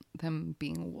them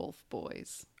being wolf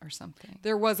boys or something.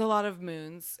 There was a lot of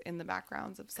moons in the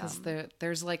backgrounds of Because some.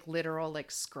 there's like literal like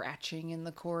scratching in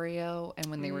the choreo, and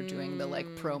when they were doing the like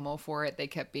promo for it, they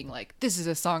kept being like, "This is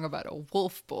a song about a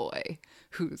wolf boy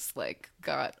who's like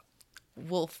got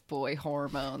wolf boy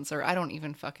hormones," or I don't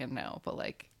even fucking know, but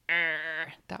like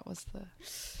that was the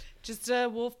Just a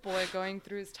wolf boy going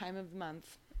through his time of the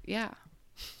month. yeah.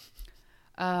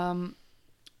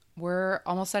 We're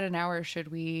almost at an hour.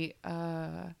 Should we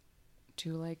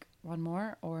do like one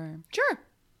more or Sure.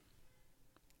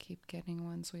 keep getting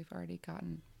ones we've already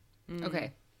gotten?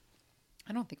 Okay.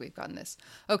 I don't think we've gotten this.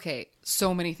 Okay,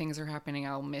 so many things are happening.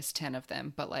 I'll miss 10 of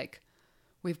them, but like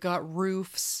we've got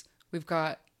roofs, we've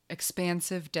got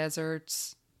expansive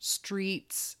deserts,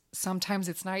 streets. Sometimes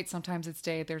it's night, sometimes it's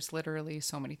day. There's literally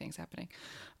so many things happening.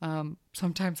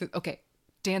 Sometimes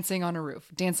dancing on a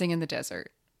roof, dancing in the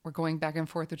desert. We're going back and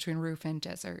forth between roof and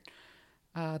desert.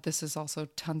 This is also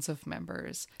tons of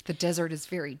members. The desert is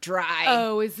very dry.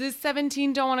 Oh, is this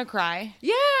 17 Don't Want to Cry?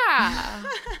 Yeah.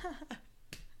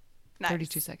 Nice.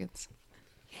 32 seconds.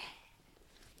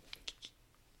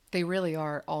 They really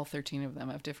are, all 13 of them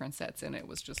have different sets, and it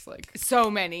was just like...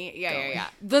 So many. Yeah.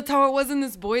 That's how it was in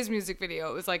this boys' music video.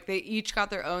 It was like they each got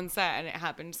their own set, and it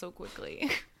happened so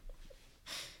quickly.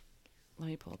 Let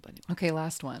me pull up a new one. Okay,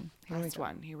 last one.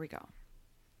 Here we go.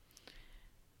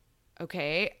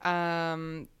 Okay.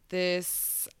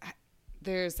 There's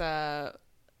a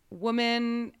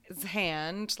woman's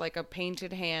hand, like a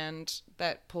painted hand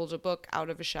that pulled a book out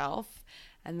of a shelf.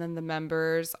 And then the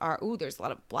members are, there's a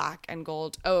lot of black and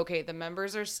gold. Oh, okay. The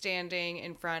members are standing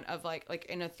in front of like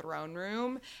in a throne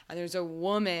room. And there's a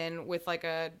woman with like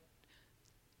a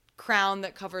crown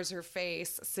that covers her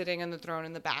face sitting on the throne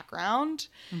in the background.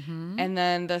 Mm-hmm. And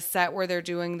then the set where they're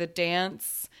doing the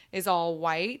dance is all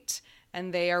white.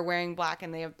 And they are wearing black,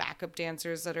 and they have backup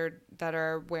dancers that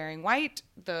are wearing white.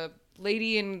 The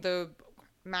lady in the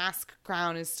mask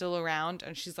crown is still around,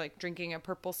 and she's like drinking a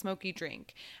purple smoky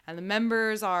drink. And the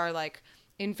members are like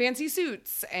in fancy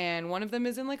suits, and one of them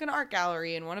is in like an art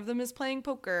gallery, and one of them is playing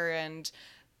poker. And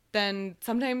then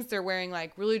sometimes they're wearing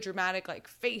like really dramatic like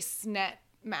face net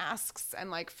masks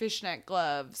and like fishnet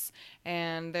gloves,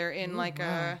 and they're in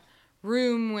a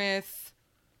room with,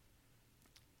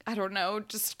 I don't know,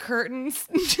 just curtains.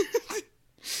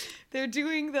 They're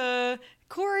doing the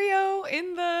choreo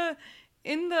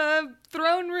in the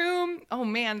throne room. Oh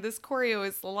man, this choreo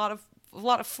is a lot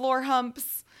of floor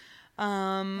humps.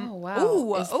 Oh wow.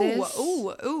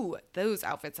 Ooh, those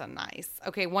outfits are nice.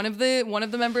 Okay, one of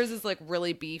the members is like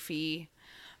really beefy.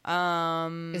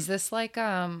 Is this like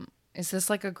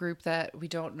a group that we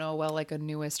don't know well, like a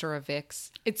Newest or a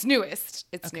Vix? It's Newest.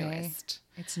 Okay. Newest.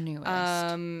 It's Newest.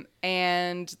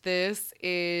 And this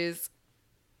is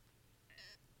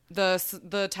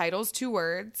the title's 2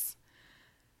 words.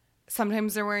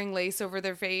 Sometimes they're wearing lace over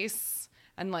their face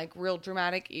and like real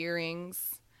dramatic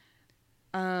earrings.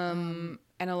 And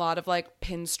a lot of like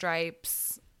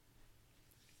pinstripes.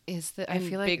 I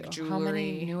feel like big jewelry. How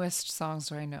many Newest songs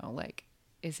do I know? Like,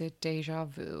 is it Deja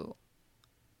Vu?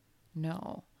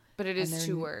 No. But it is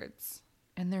 2 words.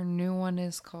 And their new one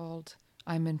is called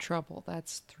I'm in Trouble.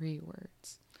 That's 3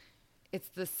 words. It's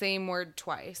the same word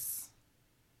twice.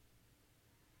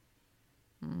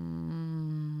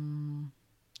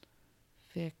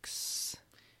 Vix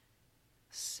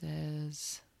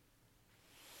says...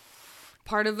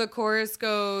 Part of the chorus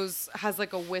has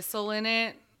like a whistle in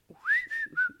it.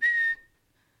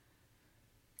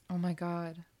 Oh my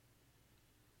God.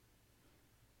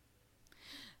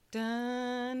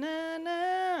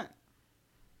 Da-na-na.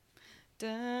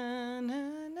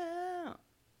 Da-na-na.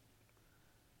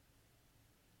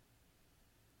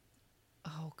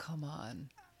 Oh, come on.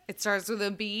 It starts with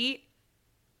a beat.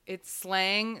 It's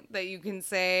slang that you can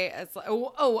say as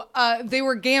they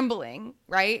were gambling,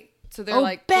 right? So they're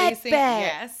like bet.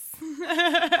 Yes.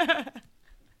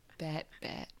 Bet.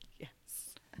 Yes.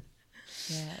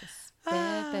 Yes.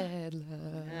 Bet,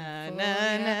 love.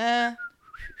 Na.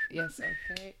 Yes,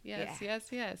 okay.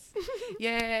 Yes.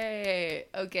 Yay.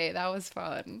 Okay, that was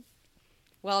fun.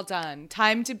 Well done.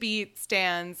 Time to beat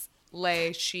stands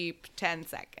lay sheep 10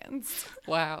 seconds.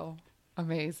 Wow.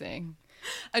 Amazing.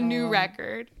 A new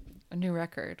record. A new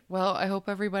record. Well, I hope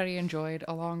everybody enjoyed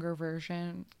a longer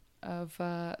version of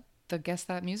the Guess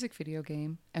That Music video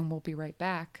game, and we'll be right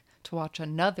back to watch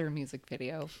another music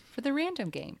video for the random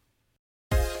game.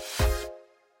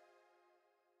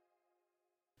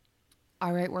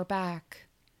 All right, we're back.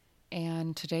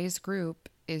 And today's group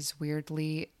is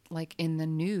weirdly like in the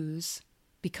news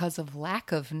because of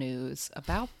lack of news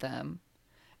about them.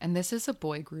 And this is a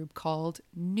boy group called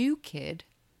New Kid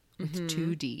with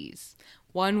 2 Ds.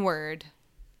 1 word,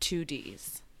 2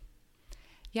 Ds.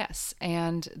 Yes,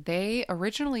 and they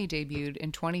originally debuted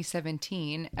in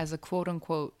 2017 as a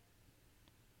quote-unquote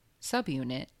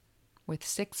subunit with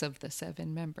 6 of the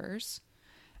 7 members.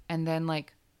 And then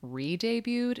like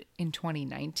re-debuted in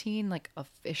 2019, like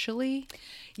officially.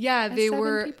 Yeah, they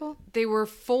people? were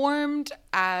formed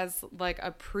as like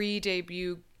a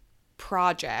pre-debut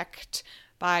project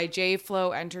by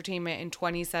J-Flow Entertainment in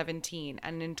 2017.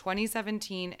 And in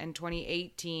 2017 and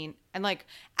 2018, and like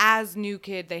as New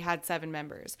Kid, they had 7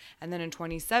 members. And then in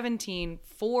 2017,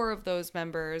 4 of those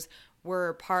members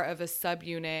were part of a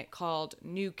subunit called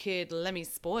New Kid Let Me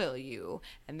Spoil You,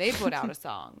 and they put out a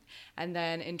song. And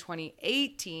then in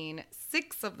 2018,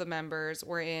 6 of the members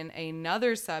were in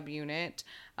another subunit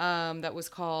that was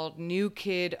called New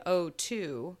Kid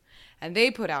O2, and they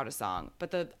put out a song.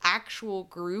 But the actual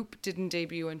group didn't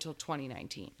debut until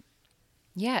 2019.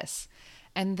 Yes.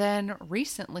 And then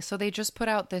recently, so they just put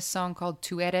out this song called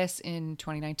Tu Eres in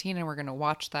 2019, and we're going to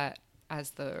watch that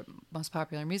as the most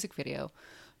popular music video.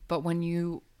 But when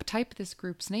you type this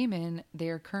group's name in, they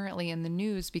are currently in the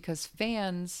news because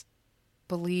fans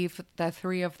believe that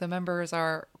 3 of the members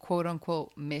are quote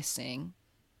unquote missing.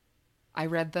 I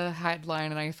read the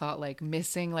headline and I thought like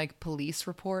missing, like police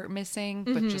report missing,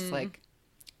 but just like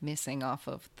missing off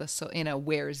of in a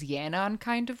where's Yannon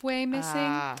kind of way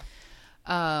missing.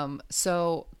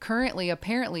 So currently,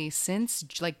 apparently since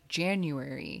like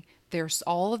January, there's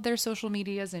all of their social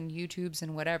medias and YouTubes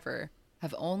and whatever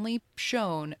have only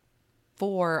shown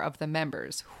 4 of the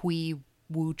members, Hui,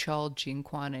 Wuchul,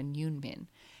 Jingquan, and Yoonmin.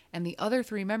 And the other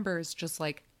 3 members just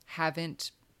like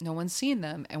no one's seen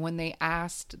them. And when they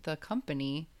asked the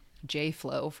company,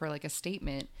 JFlow, for like a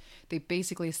statement, they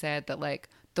basically said that like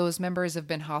those members have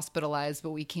been hospitalized, but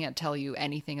we can't tell you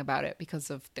anything about it because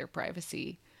of their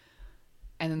privacy.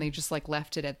 And then they just like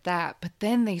left it at that. But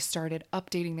then they started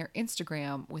updating their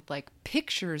Instagram with like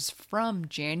pictures from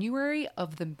January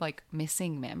of the like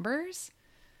missing members.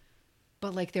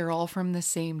 But like they're all from the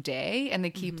same day and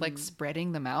they keep like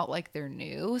spreading them out like they're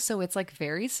new. So it's like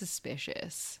very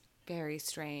suspicious. Very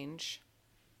strange.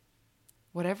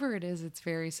 Whatever it is, it's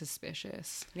very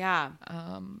suspicious. Yeah.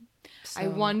 So, I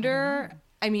wonder,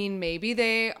 I mean, maybe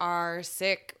they are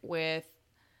sick with,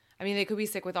 I mean, they could be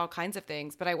sick with all kinds of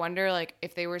things, but I wonder, like,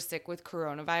 if they were sick with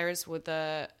coronavirus, would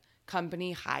the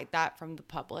company hide that from the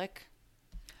public?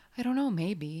 I don't know,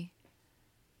 maybe.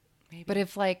 But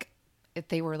if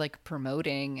they were, like,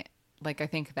 promoting, like, I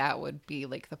think that would be,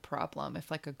 like, the problem.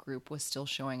 If, like, a group was still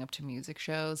showing up to music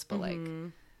shows, but, like,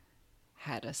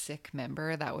 had a sick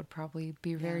member, that would probably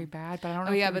be very bad. But I don't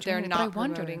know. Oh, yeah, but they're not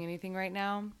promoting anything right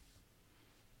now.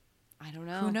 I don't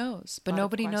know. Who knows? But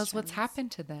nobody knows what's happened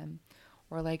to them.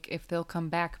 Or like if they'll come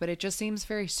back, but it just seems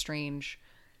very strange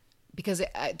because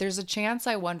there's a chance.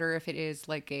 I wonder if it is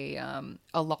like a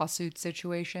lawsuit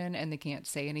situation and they can't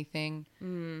say anything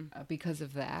because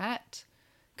of that.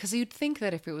 Because you'd think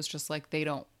that if it was just like they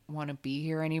don't want to be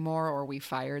here anymore or we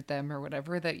fired them or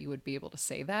whatever, that you would be able to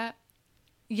say that.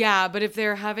 Yeah, but if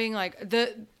they're having like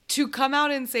to come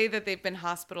out and say that they've been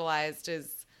hospitalized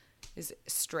is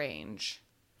strange.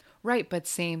 Right, but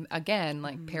same again,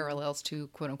 like parallels to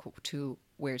quote unquote to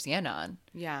Where's Yannon?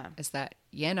 Yeah. Is that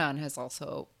Yannon has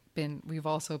also we've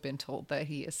also been told that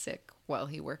he is sick while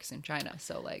he works in China.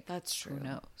 So like that's true. Who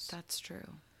knows? That's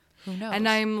true. Who knows? And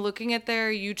I'm looking at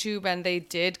their YouTube and they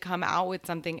did come out with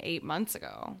something 8 months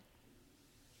ago.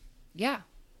 Yeah.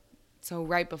 So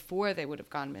right before they would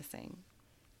have gone missing.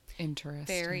 Interesting.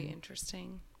 Very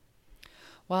interesting.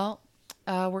 Well,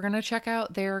 we're going to check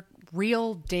out their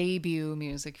real debut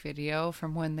music video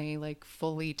from when they like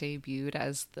fully debuted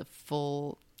as the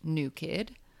full New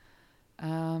Kid.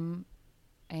 And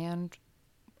I'm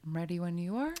ready when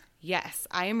you are. Yes,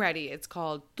 I am ready. It's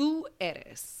called Tu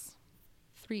Eres.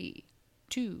 3,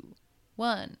 2,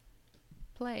 1,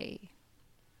 play.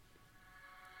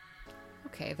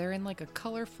 Okay, they're in like a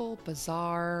colorful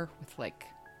bazaar with like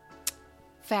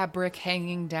fabric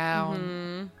hanging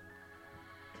down.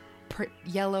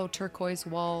 Yellow turquoise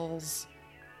walls,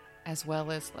 as well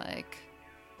as like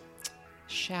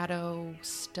shadow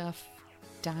stuff,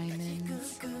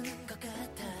 diamonds,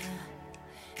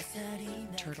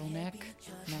 turtleneck,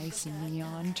 nice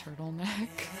neon turtleneck.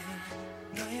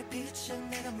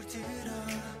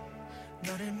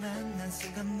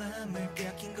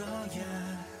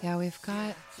 Yeah, we've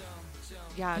got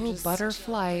just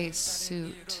butterfly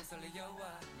suit.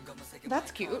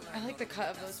 That's cute. I like the cut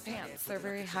of those pants. They're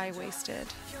very high-waisted.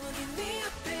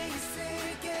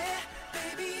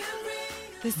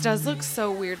 This does look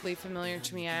so weirdly familiar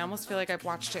to me. I almost feel like I've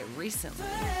watched it recently.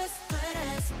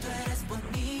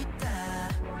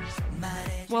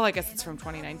 Well, I guess it's from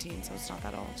 2019, so it's not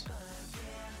that old.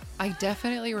 I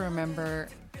definitely remember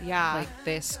like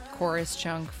this chorus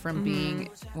chunk from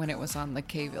being when it was on the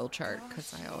Kville chart,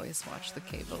 because I always watch the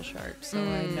Kville chart, so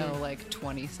I know like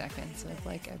 20 seconds of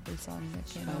like every song that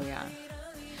came out. Oh yeah.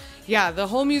 Yeah, the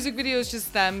whole music video is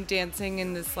just them dancing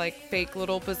in this like fake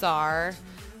little bazaar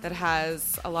that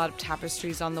has a lot of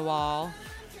tapestries on the wall,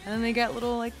 and then they get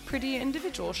little like pretty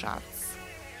individual shots.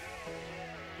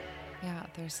 Yeah,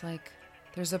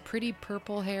 there's a pretty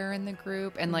purple hair in the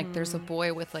group, and like there's a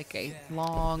boy with like a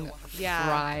long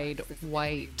fried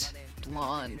white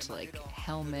blonde like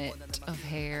helmet of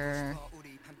hair.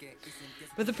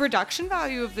 But the production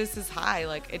value of this is high.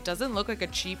 Like, it doesn't look like a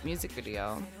cheap music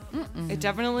video. It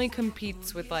definitely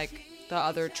competes with like the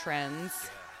other trends.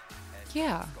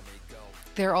 Yeah.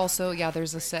 They're also,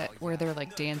 there's a set where they're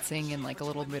like dancing in like a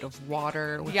little bit of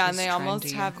water. Which Yeah, is and they almost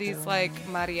trendy have and these cool. like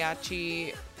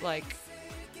mariachi, like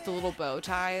the little bow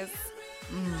ties.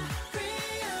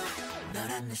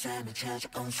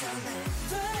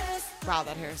 Wow,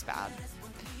 that hair is bad.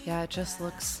 Yeah, it just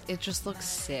looks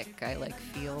sick. I like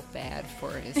feel bad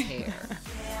for his hair.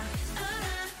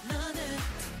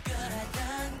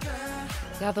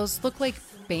 Yeah, those look like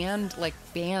band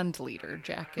leader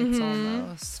jackets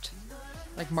almost.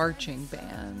 Like marching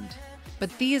band.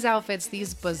 But these outfits,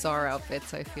 these bizarre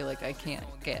outfits, I feel like I can't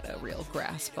get a real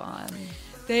grasp on.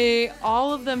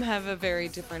 All of them have a very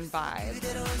different vibe.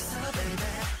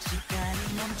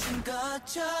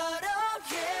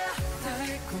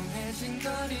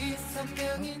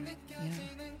 Yeah.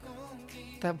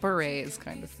 That beret is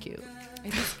kind of cute.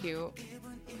 It is cute.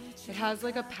 It has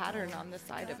like a pattern on the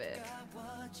side of it.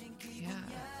 Yeah.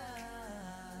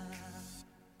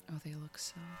 Oh, they look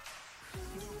so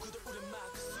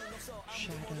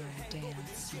shadow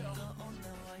dancing.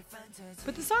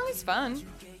 But the song is fun.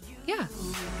 Yeah.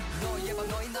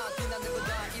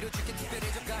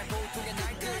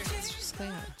 It's just like,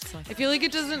 it's like I feel like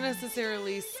it doesn't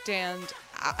necessarily stand.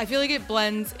 I feel like it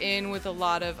blends in with a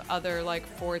lot of other like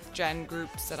fourth gen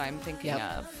groups that I'm thinking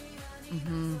of.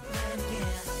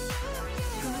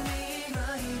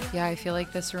 Yeah, I feel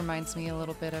like this reminds me a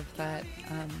little bit of that,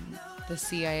 the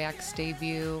CIX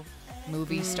debut,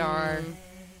 Movie Star,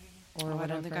 or Oh, whatever. I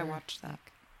don't think I watched that.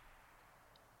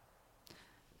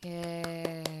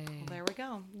 Yay. Well, there we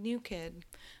go. New Kid,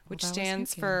 which that was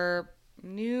stands New Kid. for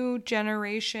new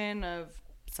generation of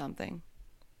something.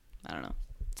 I don't know.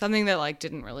 Something that like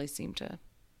didn't really seem to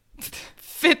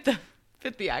fit the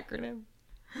acronym.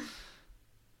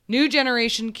 New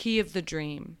generation Key of the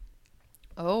Dream.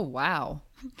 Oh, wow.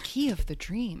 Key of the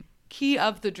Dream. Key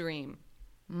of the Dream.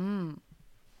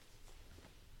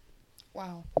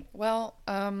 Wow. Well,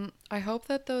 I hope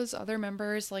that those other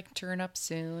members like turn up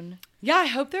soon. Yeah, I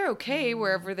hope they're okay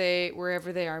wherever they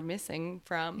are missing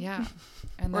from. Yeah.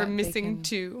 And Or that they missing can-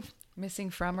 to. Missing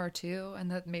from or to, and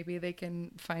that maybe they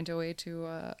can find a way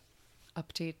to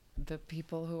update the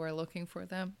people who are looking for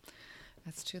them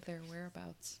as to their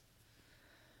whereabouts.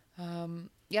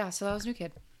 Yeah, so that was New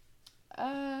Kid.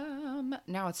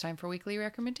 Now it's time for weekly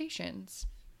recommendations.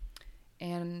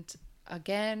 And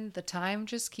again, the time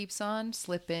just keeps on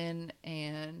slipping,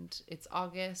 and it's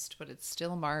August, but it's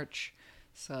still March.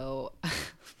 So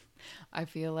I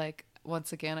feel like,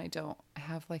 once again, I don't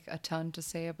have like a ton to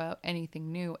say about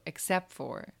anything new, except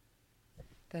for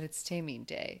that it's Taemin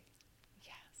Day.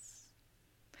 Yes.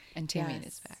 And Taemin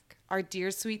is back. Our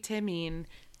dear sweet Taemin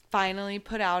finally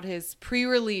put out his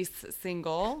pre-release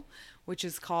single, which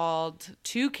is called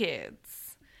Two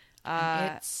Kids.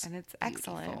 And it's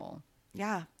excellent. Beautiful.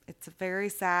 Yeah, it's a very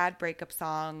sad breakup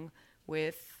song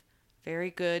with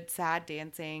very good sad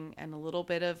dancing and a little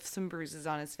bit of some bruises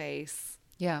on his face.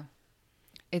 Yeah.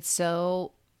 It's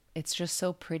just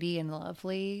so pretty and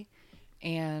lovely,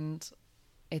 and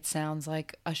it sounds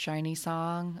like a Shiny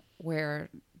song where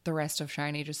the rest of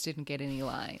Shiny just didn't get any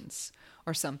lines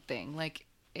or something. Like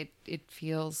it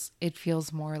feels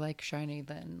more like Shiny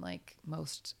than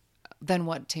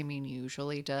what Taemin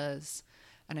usually does,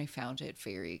 and I found it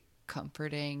very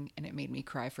comforting, and it made me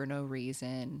cry for no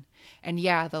reason. And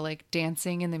yeah, the like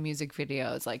dancing in the music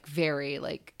video is like very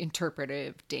like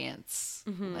interpretive dance,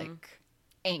 like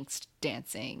angst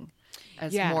dancing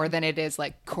as more than it is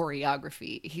like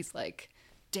choreography. He's like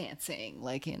dancing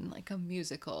like in like a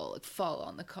musical, like fall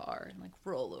on the car and like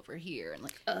roll over here and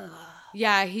like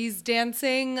Yeah, he's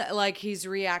dancing like he's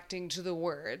reacting to the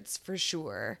words for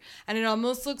sure. And it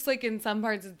almost looks like in some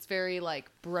parts it's very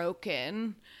like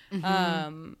broken.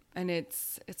 And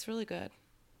it's really good.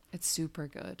 it's super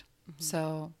good.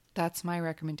 So that's my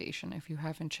recommendation, if you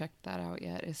haven't checked that out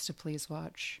yet, is to please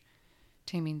watch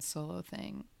Taemin's solo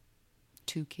thing,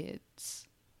 Two Kids,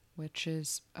 which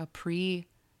is a prelim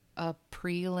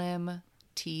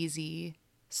teasy,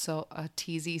 so a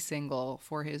teasy single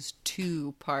for his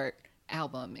 2-part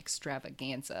album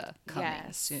extravaganza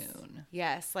coming soon.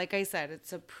 Yes, like I said,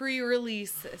 it's a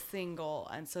pre-release single,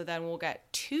 and so then we'll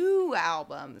get 2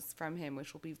 albums from him,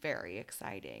 which will be very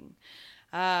exciting.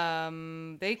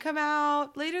 They come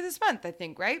out later this month, I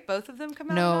think, right? Both of them come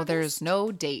out in No, August? there's no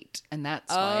date, and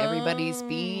that's why everybody's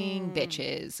being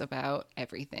bitches about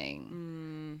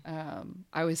everything.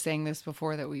 I was saying this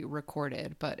before that we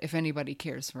recorded, but if anybody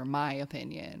cares for my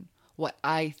opinion, what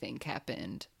I think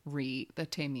happened re the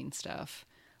Taemin stuff.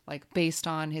 Like, based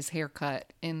on his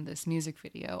haircut in this music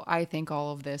video, I think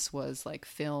all of this was like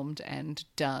filmed and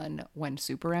done when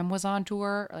Super M was on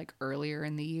tour, like earlier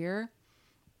in the year.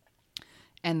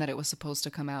 And that it was supposed to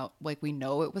come out, like, we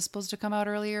know it was supposed to come out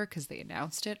earlier because they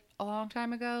announced it a long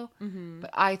time ago. Mm-hmm.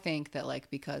 But I think that, like,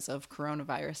 because of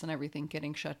coronavirus and everything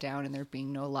getting shut down and there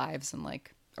being no lives and,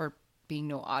 like, or being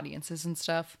no audiences and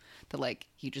stuff, that, like,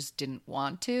 he just didn't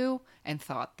want to and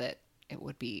thought that it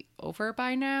would be over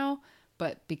by now.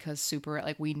 But because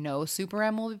we know Super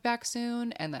M will be back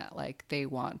soon and that, like, they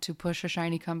want to push a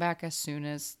shiny comeback as soon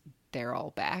as they're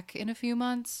all back in a few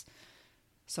months.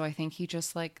 So I think he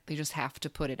just, like, they just have to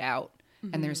put it out.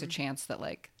 Mm-hmm. And there's a chance that,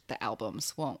 like, the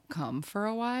albums won't come for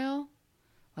a while.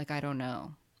 Like, I don't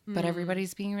know. Mm. But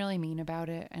everybody's being really mean about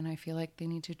it. And I feel like they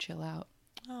need to chill out.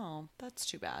 Oh, that's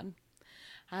too bad.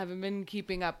 I haven't been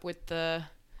keeping up with the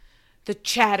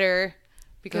chatter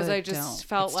because I just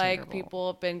felt like terrible.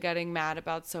 People have been getting mad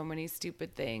about so many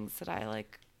stupid things that I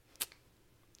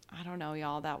don't know,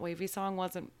 y'all. That Wavy song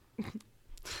wasn't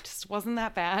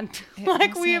that bad.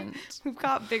 Like we've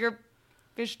got bigger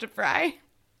fish to fry.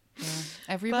 Yeah.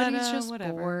 Everybody's just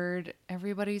bored.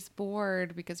 Everybody's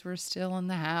bored because we're still in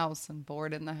the house and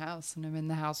bored in the house, and I'm in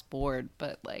the house bored.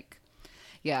 But like,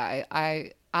 yeah,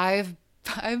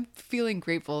 I'm feeling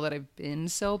grateful that I've been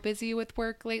so busy with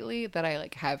work lately that I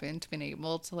like haven't been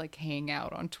able to like hang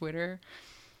out on Twitter.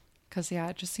 Cause yeah,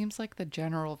 it just seems like the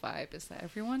general vibe is that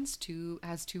everyone's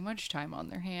has too much time on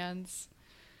their hands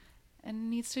and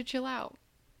needs to chill out.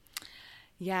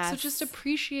 Yeah. So just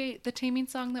appreciate the Taemin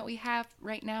song that we have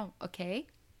right now, okay?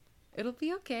 It'll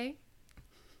be okay.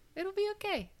 It'll be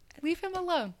okay. Leave him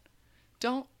alone.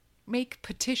 Don't make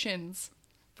petitions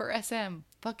for SM.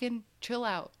 Fucking chill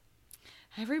out.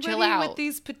 Everybody with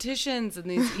these petitions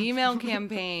and these email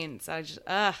campaigns. I just,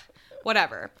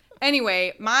 whatever.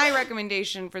 Anyway, my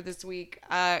recommendation for this week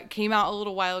came out a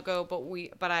little while ago,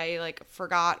 but I like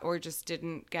forgot or just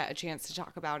didn't get a chance to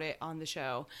talk about it on the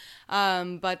show.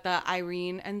 But the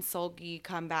Irene and Seulgi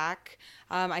comeback.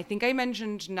 I think I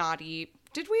mentioned Naughty.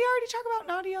 Did we already talk about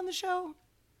Naughty on the show?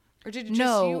 Or did it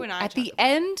just you and I? At the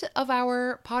end of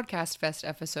our Podcast Fest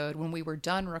episode, when we were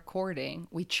done recording,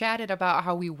 we chatted about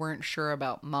how we weren't sure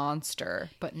about Monster,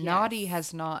 but yes. Naughty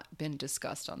has not been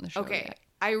discussed on the show yet.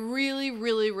 I really,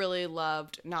 really, really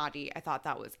loved Naughty. I thought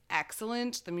that was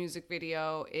excellent. The music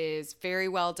video is very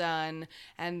well done,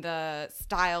 and the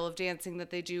style of dancing that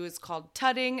they do is called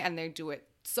tutting, and they do it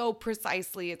so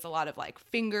precisely. It's a lot of like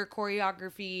finger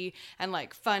choreography and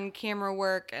like fun camera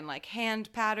work and like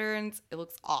hand patterns. It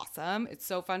looks awesome. It's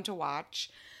so fun to watch.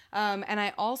 And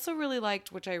I also really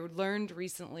liked, which I learned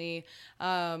recently,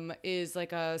 is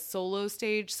like a solo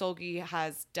stage Seulgi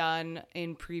has done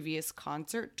in previous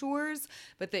concert tours.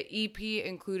 But the EP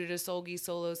included a Seulgi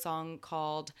solo song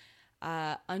called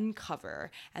Uncover,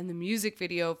 and the music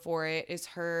video for it is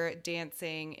her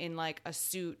dancing in like a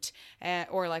suit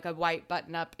or like a white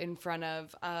button up in front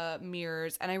of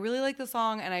mirrors. And I really like the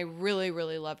song, and I really,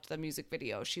 really loved the music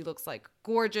video. She looks like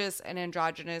gorgeous and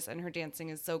androgynous, and her dancing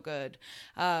is so good.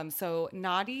 So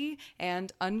Naughty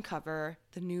and Uncover,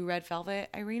 the new Red Velvet,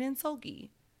 Irene and Seulgi,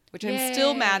 which Yay. I'm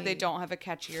still mad they don't have a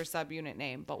catchier subunit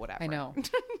name, but whatever. I know.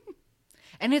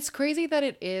 And it's crazy that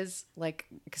it is, like,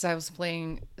 because I was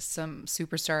playing some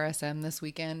Superstar SM this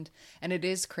weekend, and it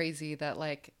is crazy that,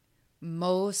 like,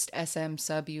 most SM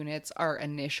subunits are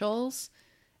initials,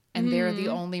 and they're the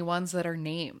only ones that are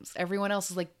names. Everyone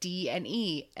else is, like, D and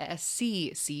E,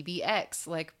 SC, CBX,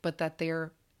 like, but that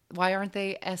why aren't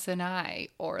they SNI?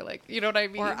 Or, like, you know what I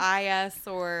mean? Or IS,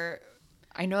 or...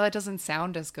 I know that doesn't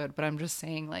sound as good, but I'm just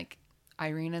saying, like,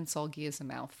 Irene and Seulgi is a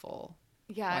mouthful.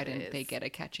 Yeah, why didn't they get a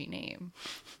catchy name?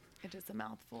 It is a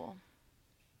mouthful.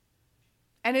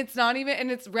 And it's not even,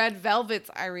 and it's Red Velvet's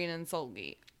Irene and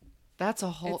Seulgi. That's the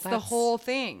whole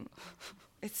thing.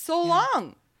 It's so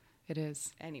long. It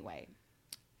is. Anyway,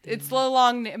 it's a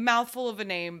long mouthful of a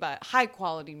name, but high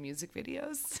quality music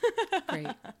videos. Great.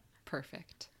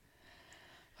 Perfect.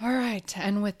 All right.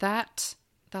 And with that,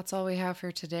 that's all we have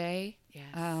for today. Yes.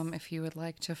 If you would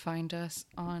like to find us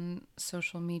on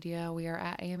social media, we are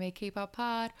at AMA K-Pop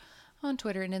Pod on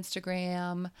Twitter and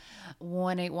Instagram,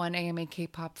 181 AMA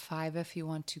K-Pop 5 if you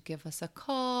want to give us a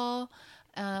call.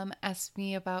 Ask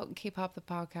me about K-Pop the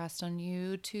podcast on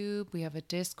YouTube. We have a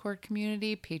Discord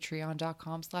community,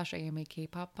 patreon.com/AMA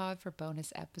K-Pop Pod for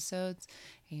bonus episodes,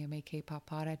 AMA K-Pop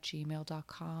Pod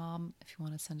 @gmail.com if you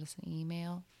want to send us an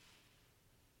email.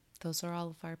 those are all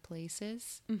of our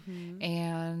places.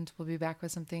 And we'll be back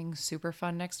with something super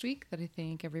fun next week that I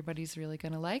think everybody's really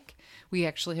going to like. We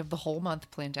actually have the whole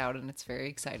month planned out, and it's very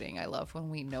exciting. I love when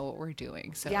we know what we're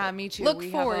doing. So yeah, me too. Look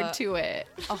forward to it.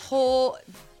 A whole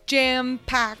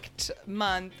jam-packed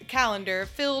month calendar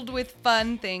filled with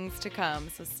fun things to come.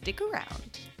 So stick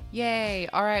around. Yay.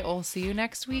 All right. We'll see you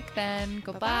next week then.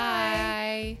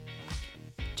 Goodbye.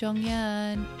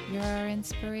 Jonghyun, you're our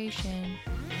inspiration.